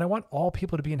 And I want all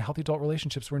people to be in healthy adult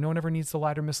relationships where no one ever needs to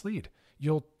lie or mislead.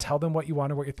 You'll tell them what you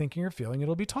want or what you're thinking or feeling.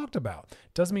 It'll be talked about.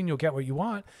 Doesn't mean you'll get what you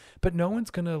want, but no one's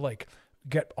going to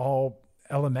get all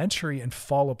elementary and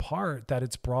fall apart that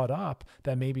it's brought up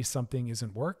that maybe something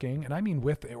isn't working. And I mean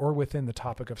within the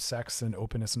topic of sex and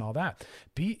openness and all that.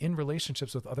 Be in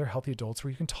relationships with other healthy adults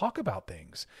where you can talk about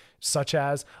things such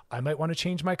as, I might want to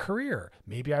change my career.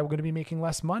 Maybe I'm going to be making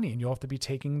less money and you'll have to be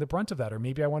taking the brunt of that. Or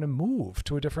maybe I want to move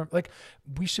to a different,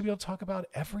 we should be able to talk about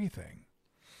everything.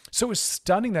 So it was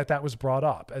stunning that was brought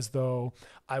up, as though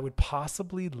I would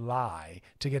possibly lie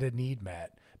to get a need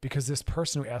met, because this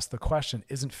person who asked the question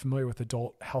isn't familiar with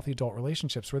healthy adult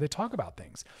relationships where they talk about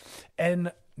things.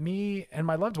 And me and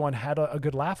my loved one had a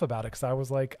good laugh about it, because I was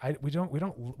like, our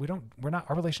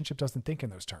relationship doesn't think in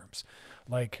those terms.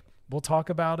 We'll talk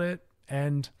about it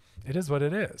and it is what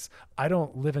it is. I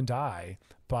don't live and die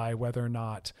by whether or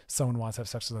not someone wants to have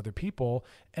sex with other people.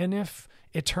 And if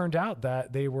it turned out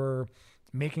that they were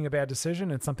making a bad decision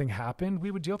and something happened,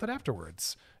 we would deal with it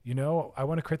afterwards. I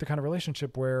want to create the kind of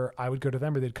relationship where I would go to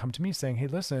them or they'd come to me saying, hey,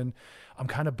 listen, I'm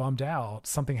kind of bummed out.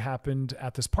 Something happened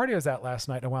at this party I was at last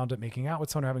night. I wound up making out with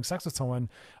someone or having sex with someone.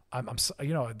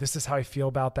 This is how I feel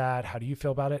about that. How do you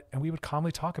feel about it? And we would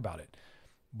calmly talk about it.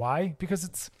 Why? Because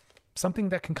it's something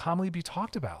that can calmly be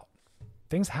talked about.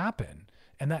 Things happen.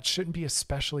 And that shouldn't be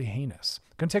especially heinous.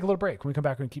 Going to take a little break. When we come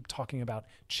back, we're going to keep talking about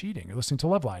cheating. You're listening to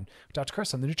Loveline with Dr.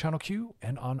 Chris on the new Channel Q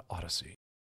and on Odyssey.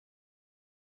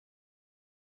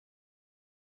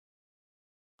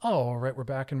 All right, we're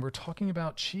back, and we're talking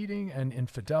about cheating and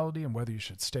infidelity and whether you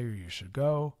should stay or you should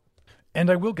go.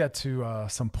 And I will get to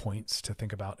some points to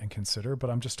think about and consider, but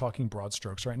I'm just talking broad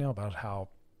strokes right now about how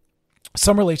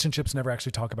some relationships never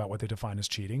actually talk about what they define as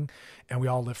cheating, and we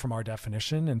all live from our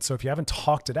definition. And so if you haven't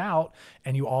talked it out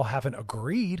and you all haven't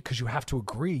agreed, because you have to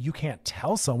agree, you can't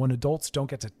tell someone. Adults don't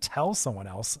get to tell someone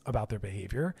else about their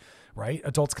behavior, right?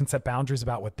 Adults can set boundaries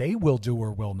about what they will do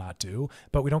or will not do,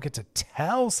 but we don't get to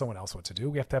tell someone else what to do.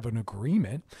 We have to have an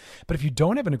agreement. But if you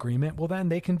don't have an agreement, well, then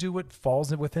they can do what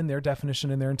falls within their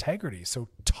definition and their integrity. So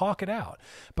talk it out.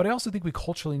 But I also think we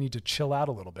culturally need to chill out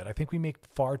a little bit. I think we make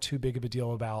far too big of a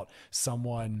deal about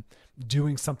someone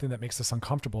doing something that makes us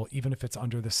uncomfortable, even if it's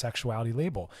under the sexuality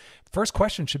label. First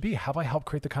question should be, have I helped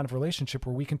create the kind of relationship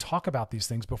where we can talk about these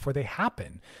things before they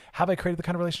happen? Have I created the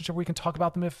kind of relationship where we can talk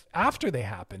about them after they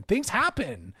happen? Things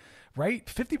happen, right?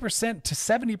 50% to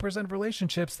 70% of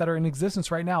relationships that are in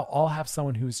existence right now all have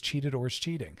someone who's cheated or is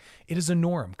cheating. It is a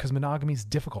norm because monogamy is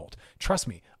difficult. Trust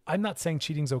me, I'm not saying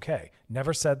cheating's okay.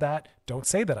 Never said that. Don't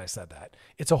say that I said that.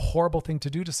 It's a horrible thing to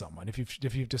do to someone if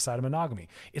you've decided monogamy.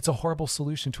 It's a horrible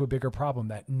solution to a bigger problem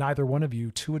that neither one of you,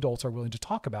 two adults, are willing to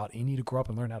talk about, and you need to grow up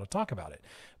and learn how to talk about it.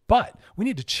 But we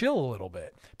need to chill a little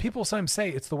bit. People sometimes say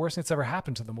it's the worst thing that's ever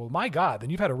happened to them. Well, my God, then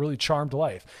you've had a really charmed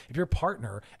life. If your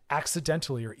partner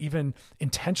accidentally or even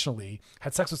intentionally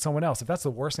had sex with someone else, if that's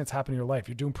the worst thing that's happened in your life,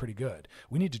 you're doing pretty good.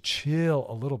 We need to chill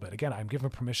a little bit. Again, I'm giving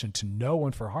permission to no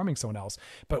one for harming someone else,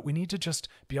 but we need to just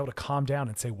be able to calm down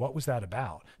and say, what was that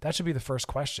about? That should be the first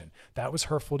question. That was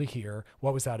hurtful to hear.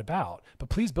 What was that about? But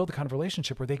please build the kind of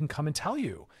relationship where they can come and tell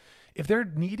you. If they're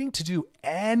needing to do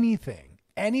anything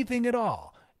at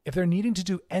all, if they're needing to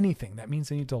do anything, that means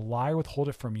they need to lie or withhold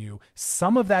it from you.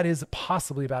 Some of that is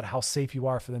possibly about how safe you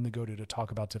are for them to go to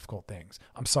talk about difficult things.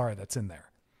 I'm sorry, that's in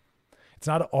there. It's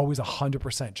not always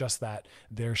 100% just that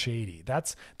they're shady.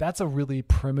 That's a really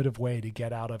primitive way to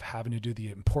get out of having to do the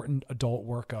important adult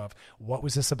work of what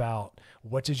was this about?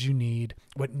 What did you need?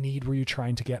 What need were you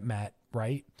trying to get met,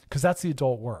 right? Because that's the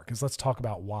adult work, is let's talk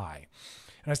about why.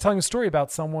 And I was telling a story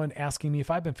about someone asking me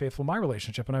if I've been faithful in my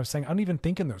relationship, and I was saying, I don't even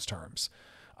think in those terms.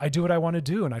 I do what I want to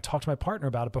do, and I talk to my partner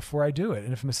about it before I do it.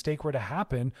 And if a mistake were to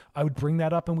happen, I would bring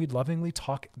that up and we'd lovingly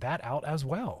talk that out as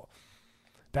well.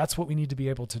 That's what we need to be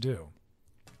able to do.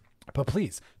 But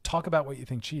please talk about what you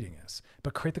think cheating is,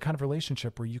 but create the kind of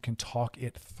relationship where you can talk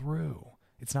it through.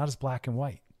 It's not as black and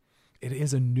white. It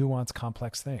is a nuanced,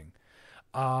 complex thing.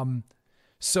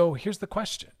 So here's the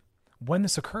question. When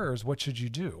this occurs, what should you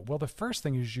do? Well, the first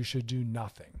thing is you should do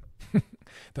nothing.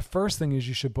 The first thing is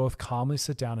you should both calmly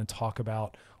sit down and talk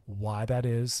about why that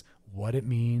is, what it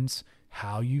means,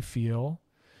 how you feel.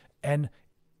 And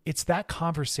it's that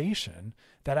conversation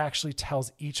that actually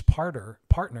tells each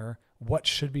partner what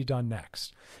should be done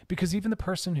next. Because even the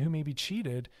person who may be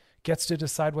cheated gets to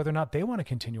decide whether or not they want to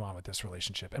continue on with this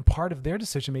relationship. And part of their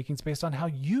decision making is based on how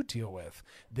you deal with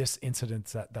this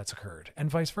incident that's occurred,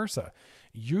 and vice versa.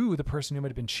 You, the person who might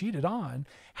have been cheated on,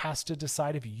 has to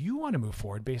decide if you want to move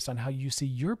forward based on how you see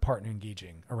your partner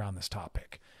engaging around this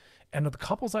topic. And the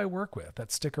couples I work with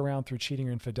that stick around through cheating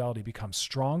or infidelity become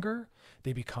stronger,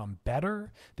 they become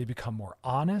better, they become more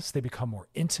honest, they become more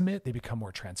intimate, they become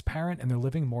more transparent, and they're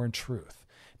living more in truth.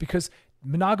 Because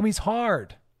monogamy is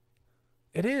hard.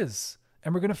 It is.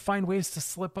 And we're going to find ways to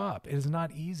slip up. It is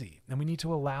not easy. And we need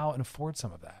to allow and afford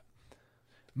some of that.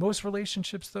 Most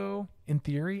relationships, though, in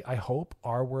theory, I hope,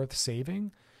 are worth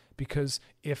saving. Because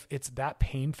if it's that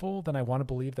painful, then I want to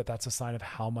believe that that's a sign of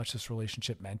how much this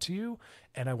relationship meant to you.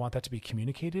 And I want that to be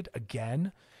communicated.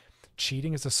 Again,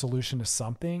 cheating is a solution to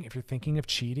something. If you're thinking of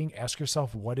cheating, ask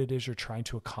yourself what it is you're trying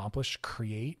to accomplish,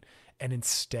 create, and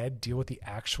instead deal with the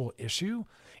actual issue.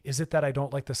 Is it that I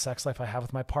don't like the sex life I have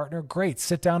with my partner? Great.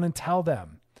 Sit down and tell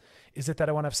them. Is it that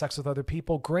I want to have sex with other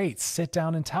people? Great. Sit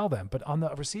down and tell them. But on the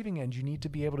receiving end, you need to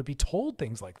be able to be told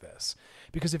things like this.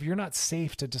 Because if you're not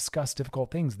safe to discuss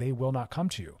difficult things, they will not come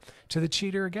to you. To the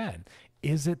cheater again,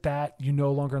 is it that you're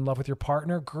no longer in love with your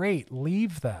partner? Great.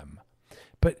 Leave them.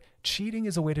 But cheating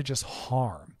is a way to just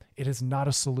harm. It is not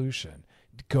a solution.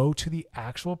 Go to the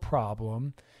actual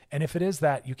problem. And if it is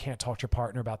that you can't talk to your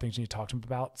partner about things you need to talk to them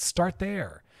about, start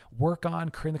there. Work on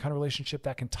creating the kind of relationship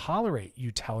that can tolerate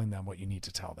you telling them what you need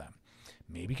to tell them.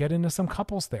 Maybe get into some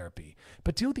couples therapy,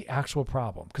 but deal with the actual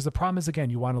problem. Because the problem is, again,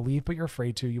 you want to leave, but you're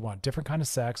afraid to. You want different kind of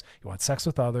sex. You want sex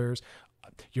with others.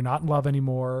 You're not in love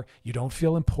anymore. You don't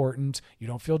feel important. You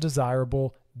don't feel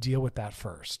desirable. Deal with that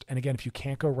first. And again, if you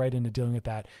can't go right into dealing with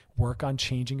that, work on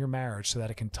changing your marriage so that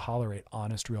it can tolerate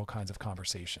honest, real kinds of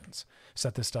conversations so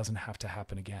that this doesn't have to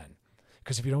happen again.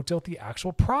 Because if you don't deal with the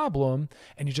actual problem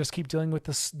and you just keep dealing with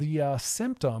the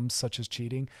symptoms such as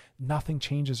cheating, nothing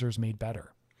changes or is made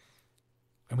better.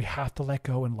 And we have to let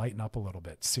go and lighten up a little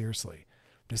bit. Seriously,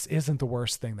 this isn't the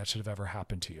worst thing that should have ever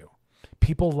happened to you.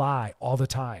 People lie all the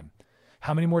time.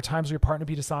 How many more times will your partner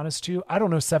be dishonest to you? I don't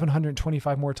know,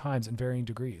 725 more times in varying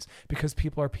degrees, because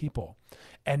people are people.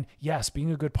 And yes,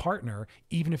 being a good partner,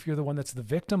 even if you're the one that's the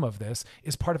victim of this,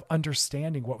 is part of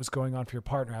understanding what was going on for your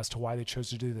partner as to why they chose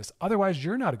to do this. Otherwise,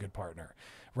 you're not a good partner,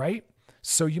 right?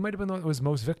 So you might have been the one that was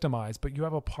most victimized, but you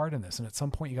have a part in this. And at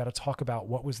some point, you got to talk about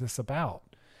what was this about?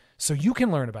 So you can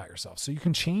learn about yourself, so you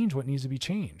can change what needs to be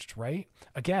changed, right?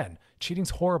 Again, cheating's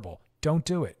horrible. Don't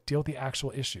do it. Deal with the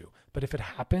actual issue. But if it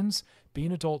happens, be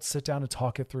an adult, sit down and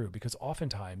talk it through, because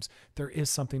oftentimes there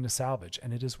is something to salvage,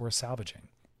 and it is worth salvaging.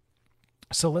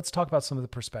 So let's talk about some of the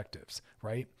perspectives,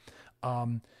 right?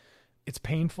 It's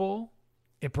painful.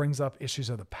 It brings up issues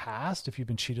of the past. If you've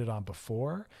been cheated on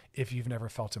before, if you've never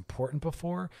felt important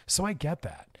before. So I get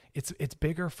that. It's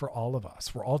bigger for all of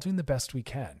us. We're all doing the best we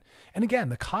can. And again,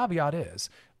 the caveat is,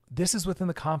 this is within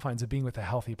the confines of being with a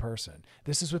healthy person.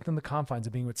 This is within the confines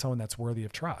of being with someone that's worthy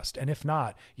of trust. And if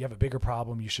not, you have a bigger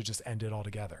problem. You should just end it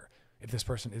altogether. If this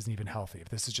person isn't even healthy, if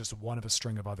this is just one of a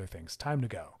string of other things, time to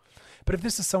go. But if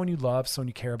this is someone you love, someone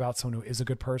you care about, someone who is a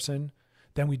good person,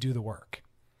 then we do the work.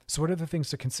 So what are the things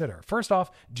to consider? First off,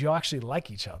 do you actually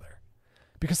like each other?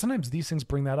 Because sometimes these things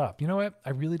bring that up. You know what?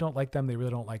 I really don't like them. They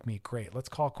really don't like me. Great. Let's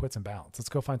call quits and bounce. Let's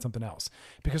go find something else.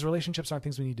 Because relationships aren't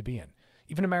things we need to be in.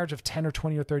 Even a marriage of 10 or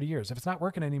 20 or 30 years, if it's not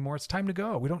working anymore, it's time to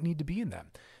go. We don't need to be in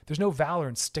them. There's no valor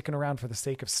in sticking around for the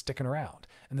sake of sticking around.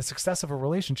 And the success of a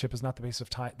relationship is not the base of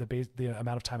time, the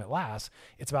amount of time it lasts.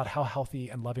 It's about how healthy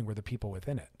and loving were the people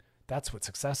within it. That's what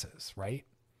success is, right?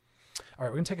 All right,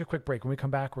 we're going to take a quick break. When we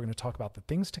come back, we're going to talk about the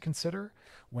things to consider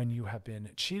when you have been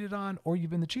cheated on or you've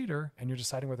been the cheater and you're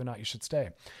deciding whether or not you should stay.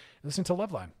 You're listening to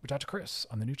Loveline with Dr. Chris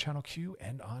on the new channel Q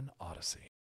and on Odyssey.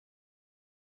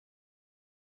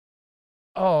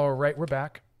 All right, we're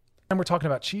back. And we're talking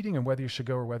about cheating and whether you should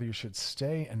go or whether you should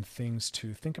stay and things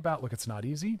to think about. Look, it's not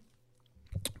easy.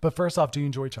 But first off, do you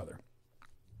enjoy each other?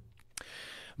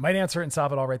 Might answer it and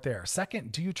solve it all right there.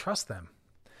 Second, do you trust them?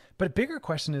 But a bigger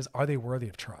question is, are they worthy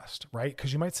of trust, right?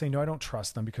 Because you might say, no, I don't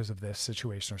trust them because of this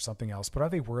situation or something else, but are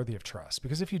they worthy of trust?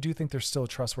 Because if you do think they're still a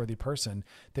trustworthy person,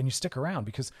 then you stick around,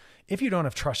 because if you don't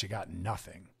have trust, you got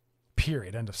nothing.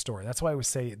 Period. End of story. That's why I always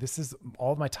say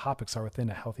all of my topics are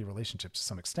within a healthy relationship to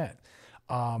some extent.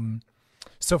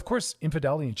 So of course,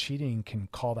 infidelity and cheating can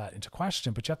call that into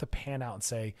question, but you have to pan out and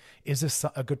say, is this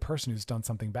a good person who's done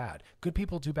something bad? Good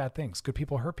people do bad things. Good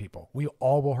people hurt people. We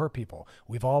all will hurt people.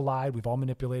 We've all lied. We've all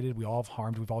manipulated. We all have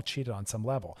harmed. We've all cheated on some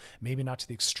level. Maybe not to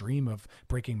the extreme of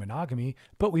breaking monogamy,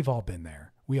 but we've all been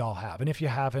there. We all have. And if you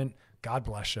haven't, God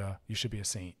bless you. You should be a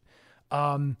saint.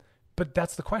 But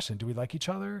that's the question. Do we like each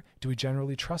other? Do we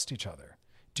generally trust each other?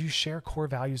 Do you share core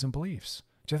values and beliefs?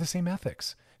 Do you have the same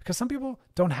ethics? Because some people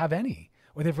don't have any,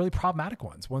 or they have really problematic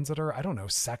ones that are, I don't know,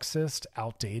 sexist,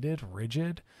 outdated,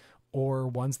 rigid, or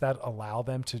ones that allow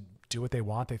them to do what they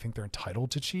want. They think they're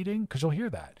entitled to cheating, because you'll hear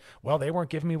that. Well, they weren't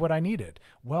giving me what I needed.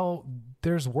 Well,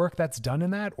 there's work that's done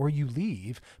in that, or you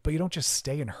leave, but you don't just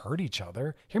stay and hurt each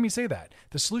other. Hear me say that.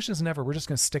 The solution is never, we're just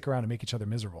going to stick around and make each other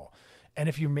miserable. And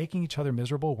if you're making each other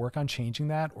miserable, work on changing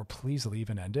that, or please leave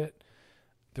and end it.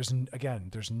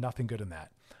 There's nothing good in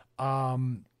that. How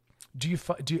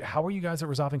are you guys at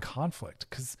resolving conflict?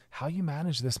 Because how you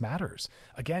manage this matters.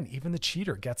 Again, even the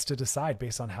cheater gets to decide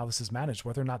based on how this is managed,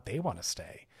 whether or not they want to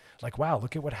stay. Like, wow,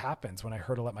 look at what happens when I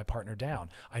hurt or let my partner down.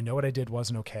 I know what I did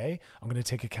wasn't okay. I'm going to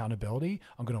take accountability.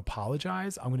 I'm going to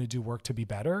apologize. I'm going to do work to be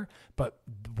better. But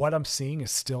what I'm seeing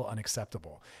is still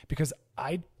unacceptable, because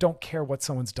I don't care what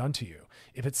someone's done to you.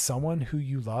 If it's someone who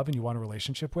you love and you want a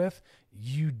relationship with,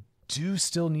 you do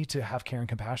still need to have care and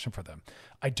compassion for them.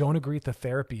 I don't agree with the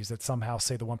therapies that somehow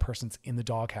say the one person's in the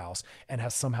doghouse and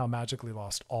has somehow magically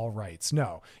lost all rights.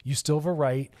 No, you still have a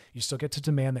right. You still get to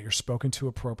demand that you're spoken to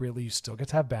appropriately. You still get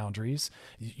to have boundaries.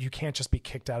 You can't just be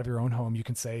kicked out of your own home. You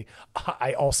can say,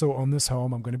 I also own this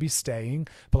home. I'm going to be staying,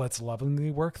 but let's lovingly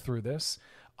work through this.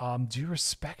 Do you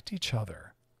respect each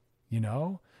other? You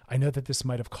know? I know that this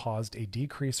might have caused a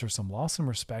decrease or some loss in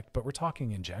respect, but we're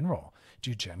talking in general. Do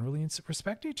you generally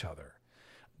respect each other?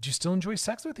 Do you still enjoy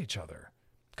sex with each other?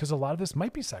 Because a lot of this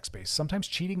might be sex-based. Sometimes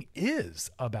cheating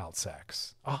is about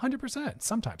sex, 100%.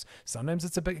 Sometimes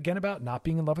it's again about not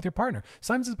being in love with your partner.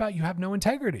 Sometimes it's about you have no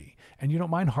integrity and you don't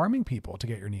mind harming people to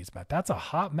get your needs met. That's a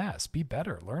hot mess. Be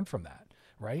better. Learn from that,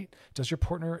 right? Does your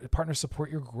partner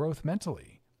support your growth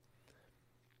mentally?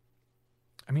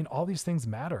 I mean, all these things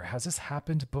matter. Has this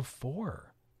happened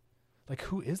before? Like,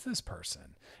 who is this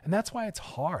person? And that's why it's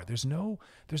hard. There's no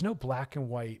black and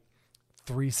white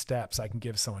 3 steps I can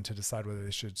give someone to decide whether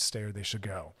they should stay or they should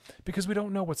go, because we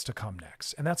don't know what's to come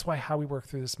next. And that's why how we work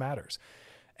through this matters.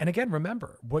 And again,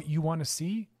 remember, what you want to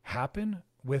see happen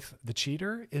with the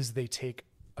cheater is they take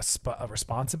a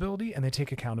responsibility and they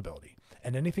take accountability.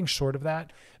 And anything short of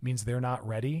that means they're not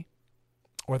ready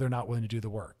or they're not willing to do the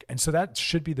work. And so that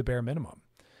should be the bare minimum,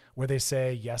 where they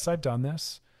say, yes, I've done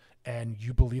this, and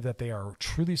you believe that they are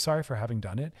truly sorry for having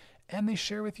done it, and they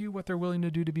share with you what they're willing to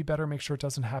do to be better, make sure it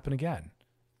doesn't happen again.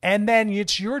 And then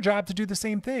it's your job to do the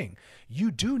same thing.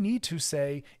 You do need to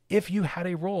say, if you had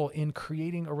a role in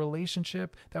creating a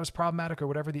relationship that was problematic or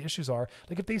whatever the issues are,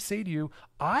 like if they say to you,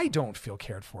 I don't feel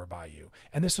cared for by you,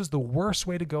 and this was the worst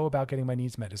way to go about getting my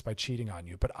needs met is by cheating on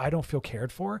you, but I don't feel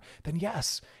cared for, then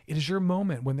yes, it is your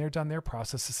moment when they're done their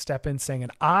process to step in saying,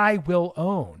 and I will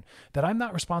own that I'm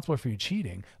not responsible for you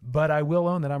cheating, but I will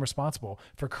own that I'm responsible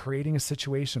for creating a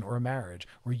situation or a marriage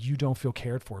where you don't feel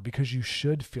cared for, because you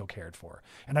should feel cared for.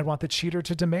 And I'd want the cheater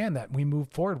to demand that we move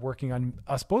forward working on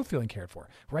us both feeling cared for,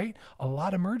 right? A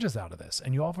lot emerges out of this,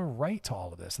 and you all have a right to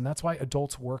all of this. And that's why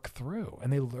adults work through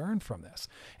and they learn from this.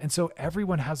 And so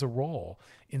everyone has a role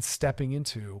in stepping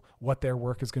into what their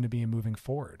work is going to be and moving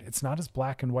forward. It's not as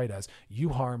black and white as you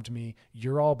harmed me,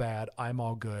 you're all bad, I'm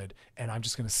all good, and I'm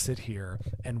just going to sit here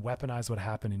and weaponize what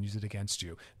happened and use it against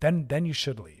you. Then you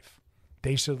should leave.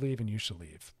 They should leave and you should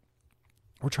leave.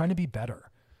 We're trying to be better.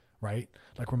 Right?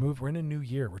 Like we're in a new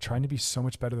year. We're trying to be so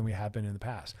much better than we have been in the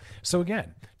past. So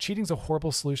again, cheating's a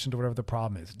horrible solution to whatever the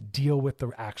problem is. Deal with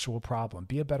the actual problem.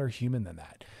 Be a better human than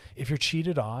that. If you're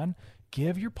cheated on,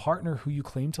 give your partner who you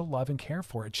claim to love and care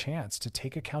for a chance to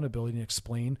take accountability and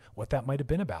explain what that might have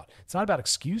been about. It's not about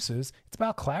excuses. It's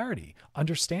about clarity,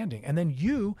 understanding. And then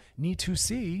you need to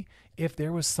see if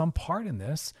there was some part in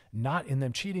this, not in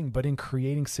them cheating, but in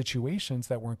creating situations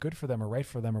that weren't good for them or right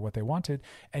for them or what they wanted.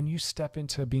 And you step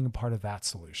into being a part of that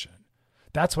solution.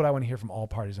 That's what I want to hear from all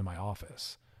parties in my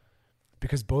office.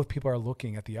 Because both people are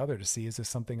looking at the other to see, is this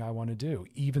something I want to do?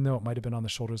 Even though it might have been on the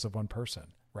shoulders of one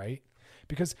person, right?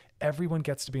 Because everyone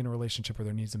gets to be in a relationship where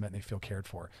their needs are met and they feel cared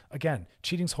for. Again,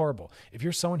 cheating's horrible. If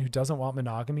you're someone who doesn't want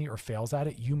monogamy or fails at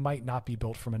it, you might not be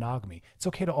built for monogamy. It's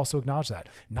okay to also acknowledge that.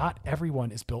 Not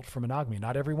everyone is built for monogamy.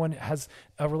 Not everyone has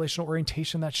a relational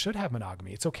orientation that should have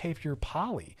monogamy. It's okay if you're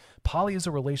poly. Poly is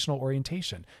a relational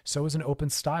orientation. So is an open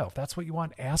style. If that's what you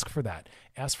want, ask for that.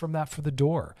 Ask from that for the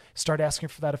door. Start asking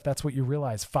for that if that's what you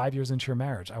realize 5 years into your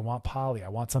marriage. I want poly. I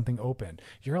want something open.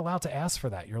 You're allowed to ask for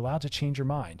that. You're allowed to change your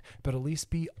mind. But at least least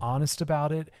be honest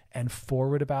about it and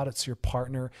forward about it so your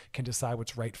partner can decide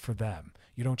what's right for them.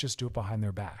 You don't just do it behind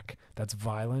their back. That's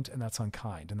violent and that's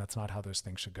unkind, and that's not how those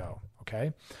things should go,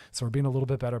 okay? So we're being a little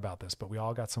bit better about this, but we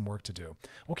all got some work to do.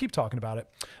 We'll keep talking about it.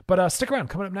 But stick around.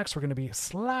 Coming up next, we're going to be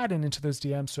sliding into those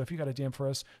DMs. So if you got a DM for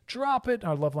us, drop it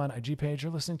on our Loveline IG page.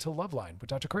 You're listening to Loveline with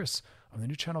Dr. Chris on the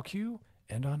new channel Q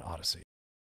and on Odyssey.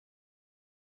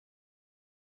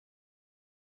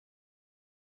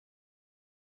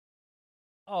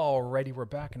 Alrighty, we're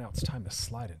back, and now it's time to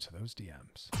slide into those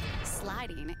DMs.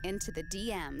 Sliding into the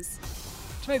DMs.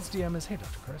 Tonight's DM is, hey,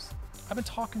 Dr. Chris, I've been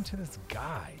talking to this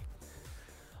guy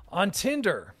on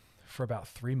Tinder for about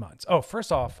 3 months. Oh,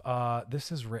 first off, this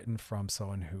is written from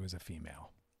someone who is a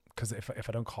female, because if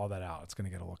I don't call that out, it's going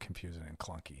to get a little confusing and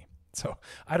clunky. So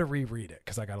I had to reread it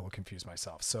because I got a little confused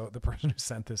myself. So the person who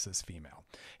sent this is female.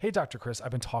 Hey, Dr. Chris,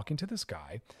 I've been talking to this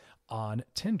guy on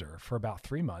Tinder for about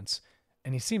 3 months,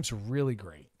 and he seems really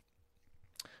great.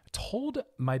 I told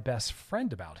my best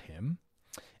friend about him,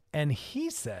 and he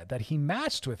said that he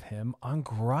matched with him on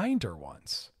Grindr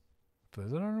once. For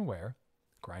those that aren't aware,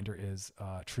 Grindr is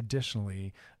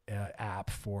traditionally an app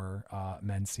for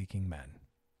men seeking men.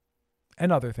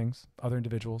 And other things, other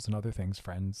individuals and other things,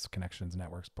 friends, connections,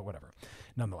 networks, but whatever.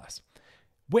 Nonetheless,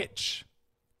 which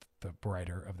the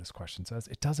writer of this question says,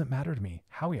 it doesn't matter to me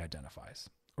how he identifies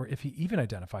or if he even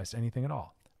identifies to anything at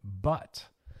all. But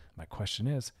my question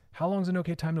is, how long is an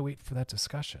okay time to wait for that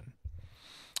discussion?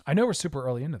 I know we're super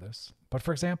early into this, but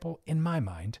for example, in my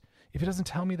mind, if he doesn't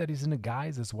tell me that he's into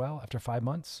guys as well after 5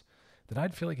 months, then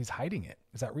I'd feel like he's hiding it.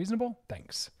 Is that reasonable?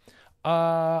 Thanks.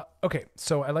 Okay.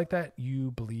 So I like that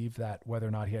you believe that whether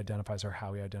or not he identifies or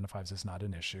how he identifies is not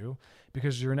an issue,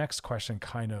 because your next question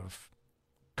kind of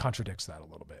contradicts that a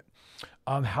little bit.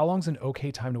 How long's an okay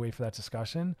time to wait for that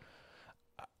discussion?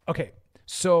 Okay.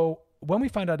 So when we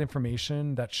find out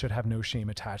information that should have no shame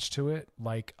attached to it,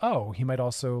 like, oh, he might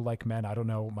also like men. I don't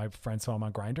know. My friend saw him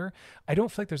on Grindr. I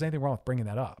don't feel like there's anything wrong with bringing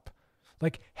that up.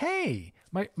 Like, hey,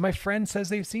 my friend says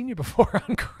they've seen you before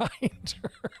on Grindr.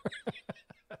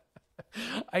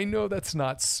 I know that's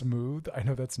not smooth. I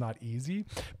know that's not easy,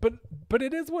 but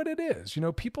it is what it is. You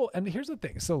know, people, and here's the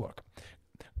thing. So look,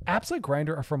 apps like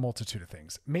Grindr are for a multitude of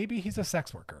things. Maybe he's a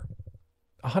sex worker.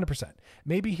 100%.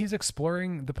 Maybe he's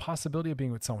exploring the possibility of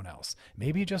being with someone else.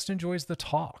 Maybe he just enjoys the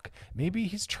talk. Maybe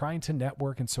he's trying to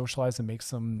network and socialize and make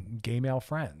some gay male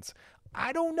friends.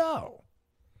 I don't know.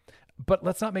 But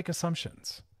let's not make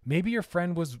assumptions. Maybe your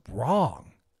friend was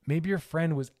wrong. Maybe your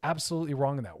friend was absolutely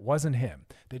wrong and that wasn't him.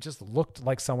 They just looked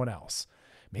like someone else.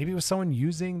 Maybe it was someone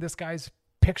using this guy's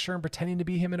picture and pretending to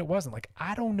be him and it wasn't. Like,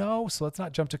 I don't know. So let's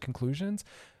not jump to conclusions.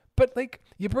 But like,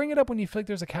 you bring it up when you feel like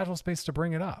there's a casual space to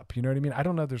bring it up. You know what I mean? I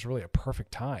don't know if there's really a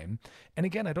perfect time. And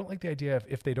again, I don't like the idea of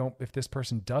if this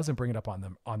person doesn't bring it up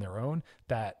on their own,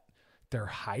 that they're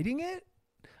hiding it.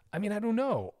 I mean, I don't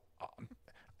know.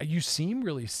 You seem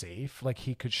really safe. Like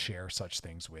he could share such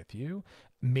things with you.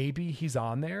 Maybe he's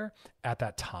on there at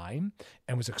that time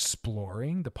and was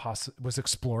exploring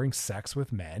sex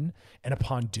with men, and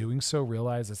upon doing so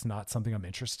realized it's not something I'm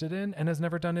interested in and has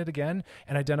never done it again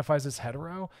and identifies as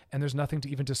hetero, and there's nothing to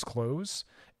even disclose.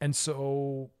 And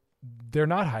so they're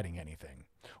not hiding anything.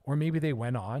 Or maybe they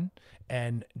went on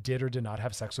and did or did not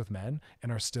have sex with men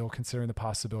and are still considering the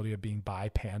possibility of being bi,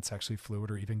 pansexually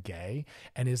fluid, or even gay,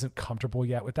 and isn't comfortable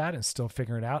yet with that and still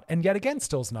figuring it out. And yet again,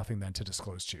 still is nothing then to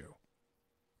disclose to you.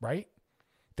 Right?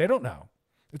 They don't know.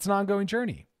 It's an ongoing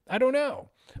journey. I don't know.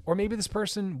 Or maybe this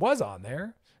person was on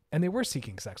there and they were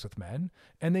seeking sex with men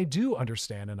and they do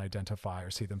understand and identify or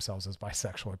see themselves as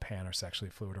bisexual or pan or sexually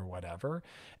fluid or whatever.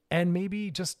 And maybe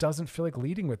just doesn't feel like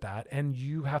leading with that. And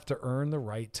you have to earn the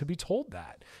right to be told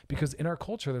that, because in our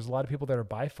culture, there's a lot of people that are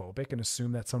biphobic and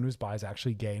assume that someone who's bi is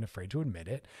actually gay and afraid to admit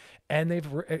it. And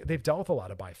they've dealt with a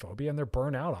lot of biphobia and they're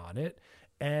burnt out on it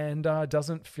and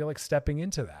doesn't feel like stepping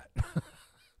into that.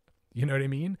 You know what I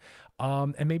mean?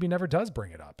 And maybe never does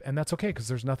bring it up. And that's okay, because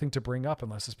there's nothing to bring up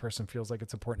unless this person feels like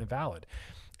it's important and valid.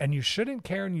 And you shouldn't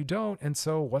care and you don't. And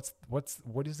so what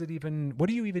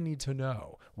do you even need to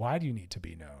know? Why do you need to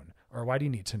be known? Or why do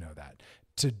you need to know that?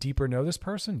 To deeper know this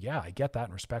person? Yeah, I get that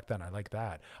and respect that and I like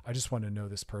that. I just want to know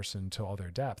this person to all their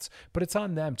depths. But it's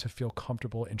on them to feel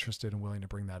comfortable, interested, and willing to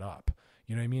bring that up.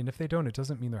 You know what I mean? If they don't, it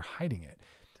doesn't mean they're hiding it.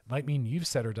 Might mean you've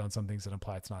said or done some things that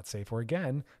imply it's not safe, or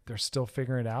again, they're still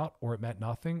figuring it out, or it meant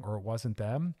nothing, or it wasn't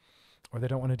them, or they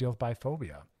don't want to deal with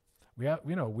biphobia.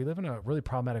 We live in a really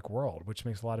problematic world, which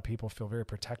makes a lot of people feel very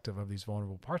protective of these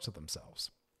vulnerable parts of themselves.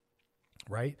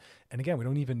 Right? And again, we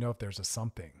don't even know if there's a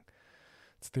something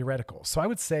It's theoretical. So I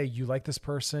would say you like this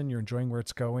person, you're enjoying where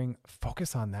it's going.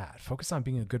 Focus on that. Focus on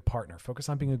being a good partner. Focus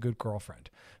on being a good girlfriend.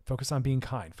 Focus on being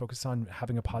kind. Focus on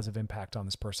having a positive impact on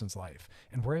this person's life,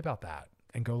 and worry about that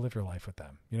and go live your life with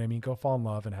them. You know what I mean? Go fall in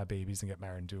love and have babies and get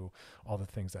married and do all the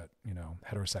things that, you know,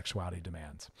 heterosexuality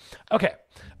demands. Okay.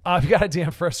 If you got a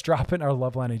DM for us, drop in our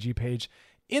Loveline IG page.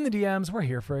 In the DMs, we're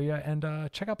here for you. And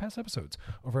check out past episodes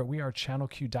over at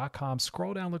wearechannelq.com.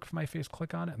 Scroll down, look for my face,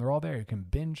 click on it, and they're all there. You can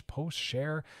binge, post,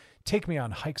 share, take me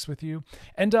on hikes with you.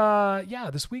 And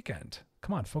this weekend,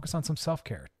 come on, focus on some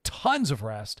self-care, tons of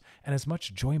rest, and as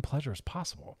much joy and pleasure as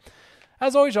possible.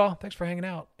 As always, y'all, thanks for hanging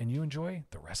out, and you enjoy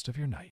the rest of your night.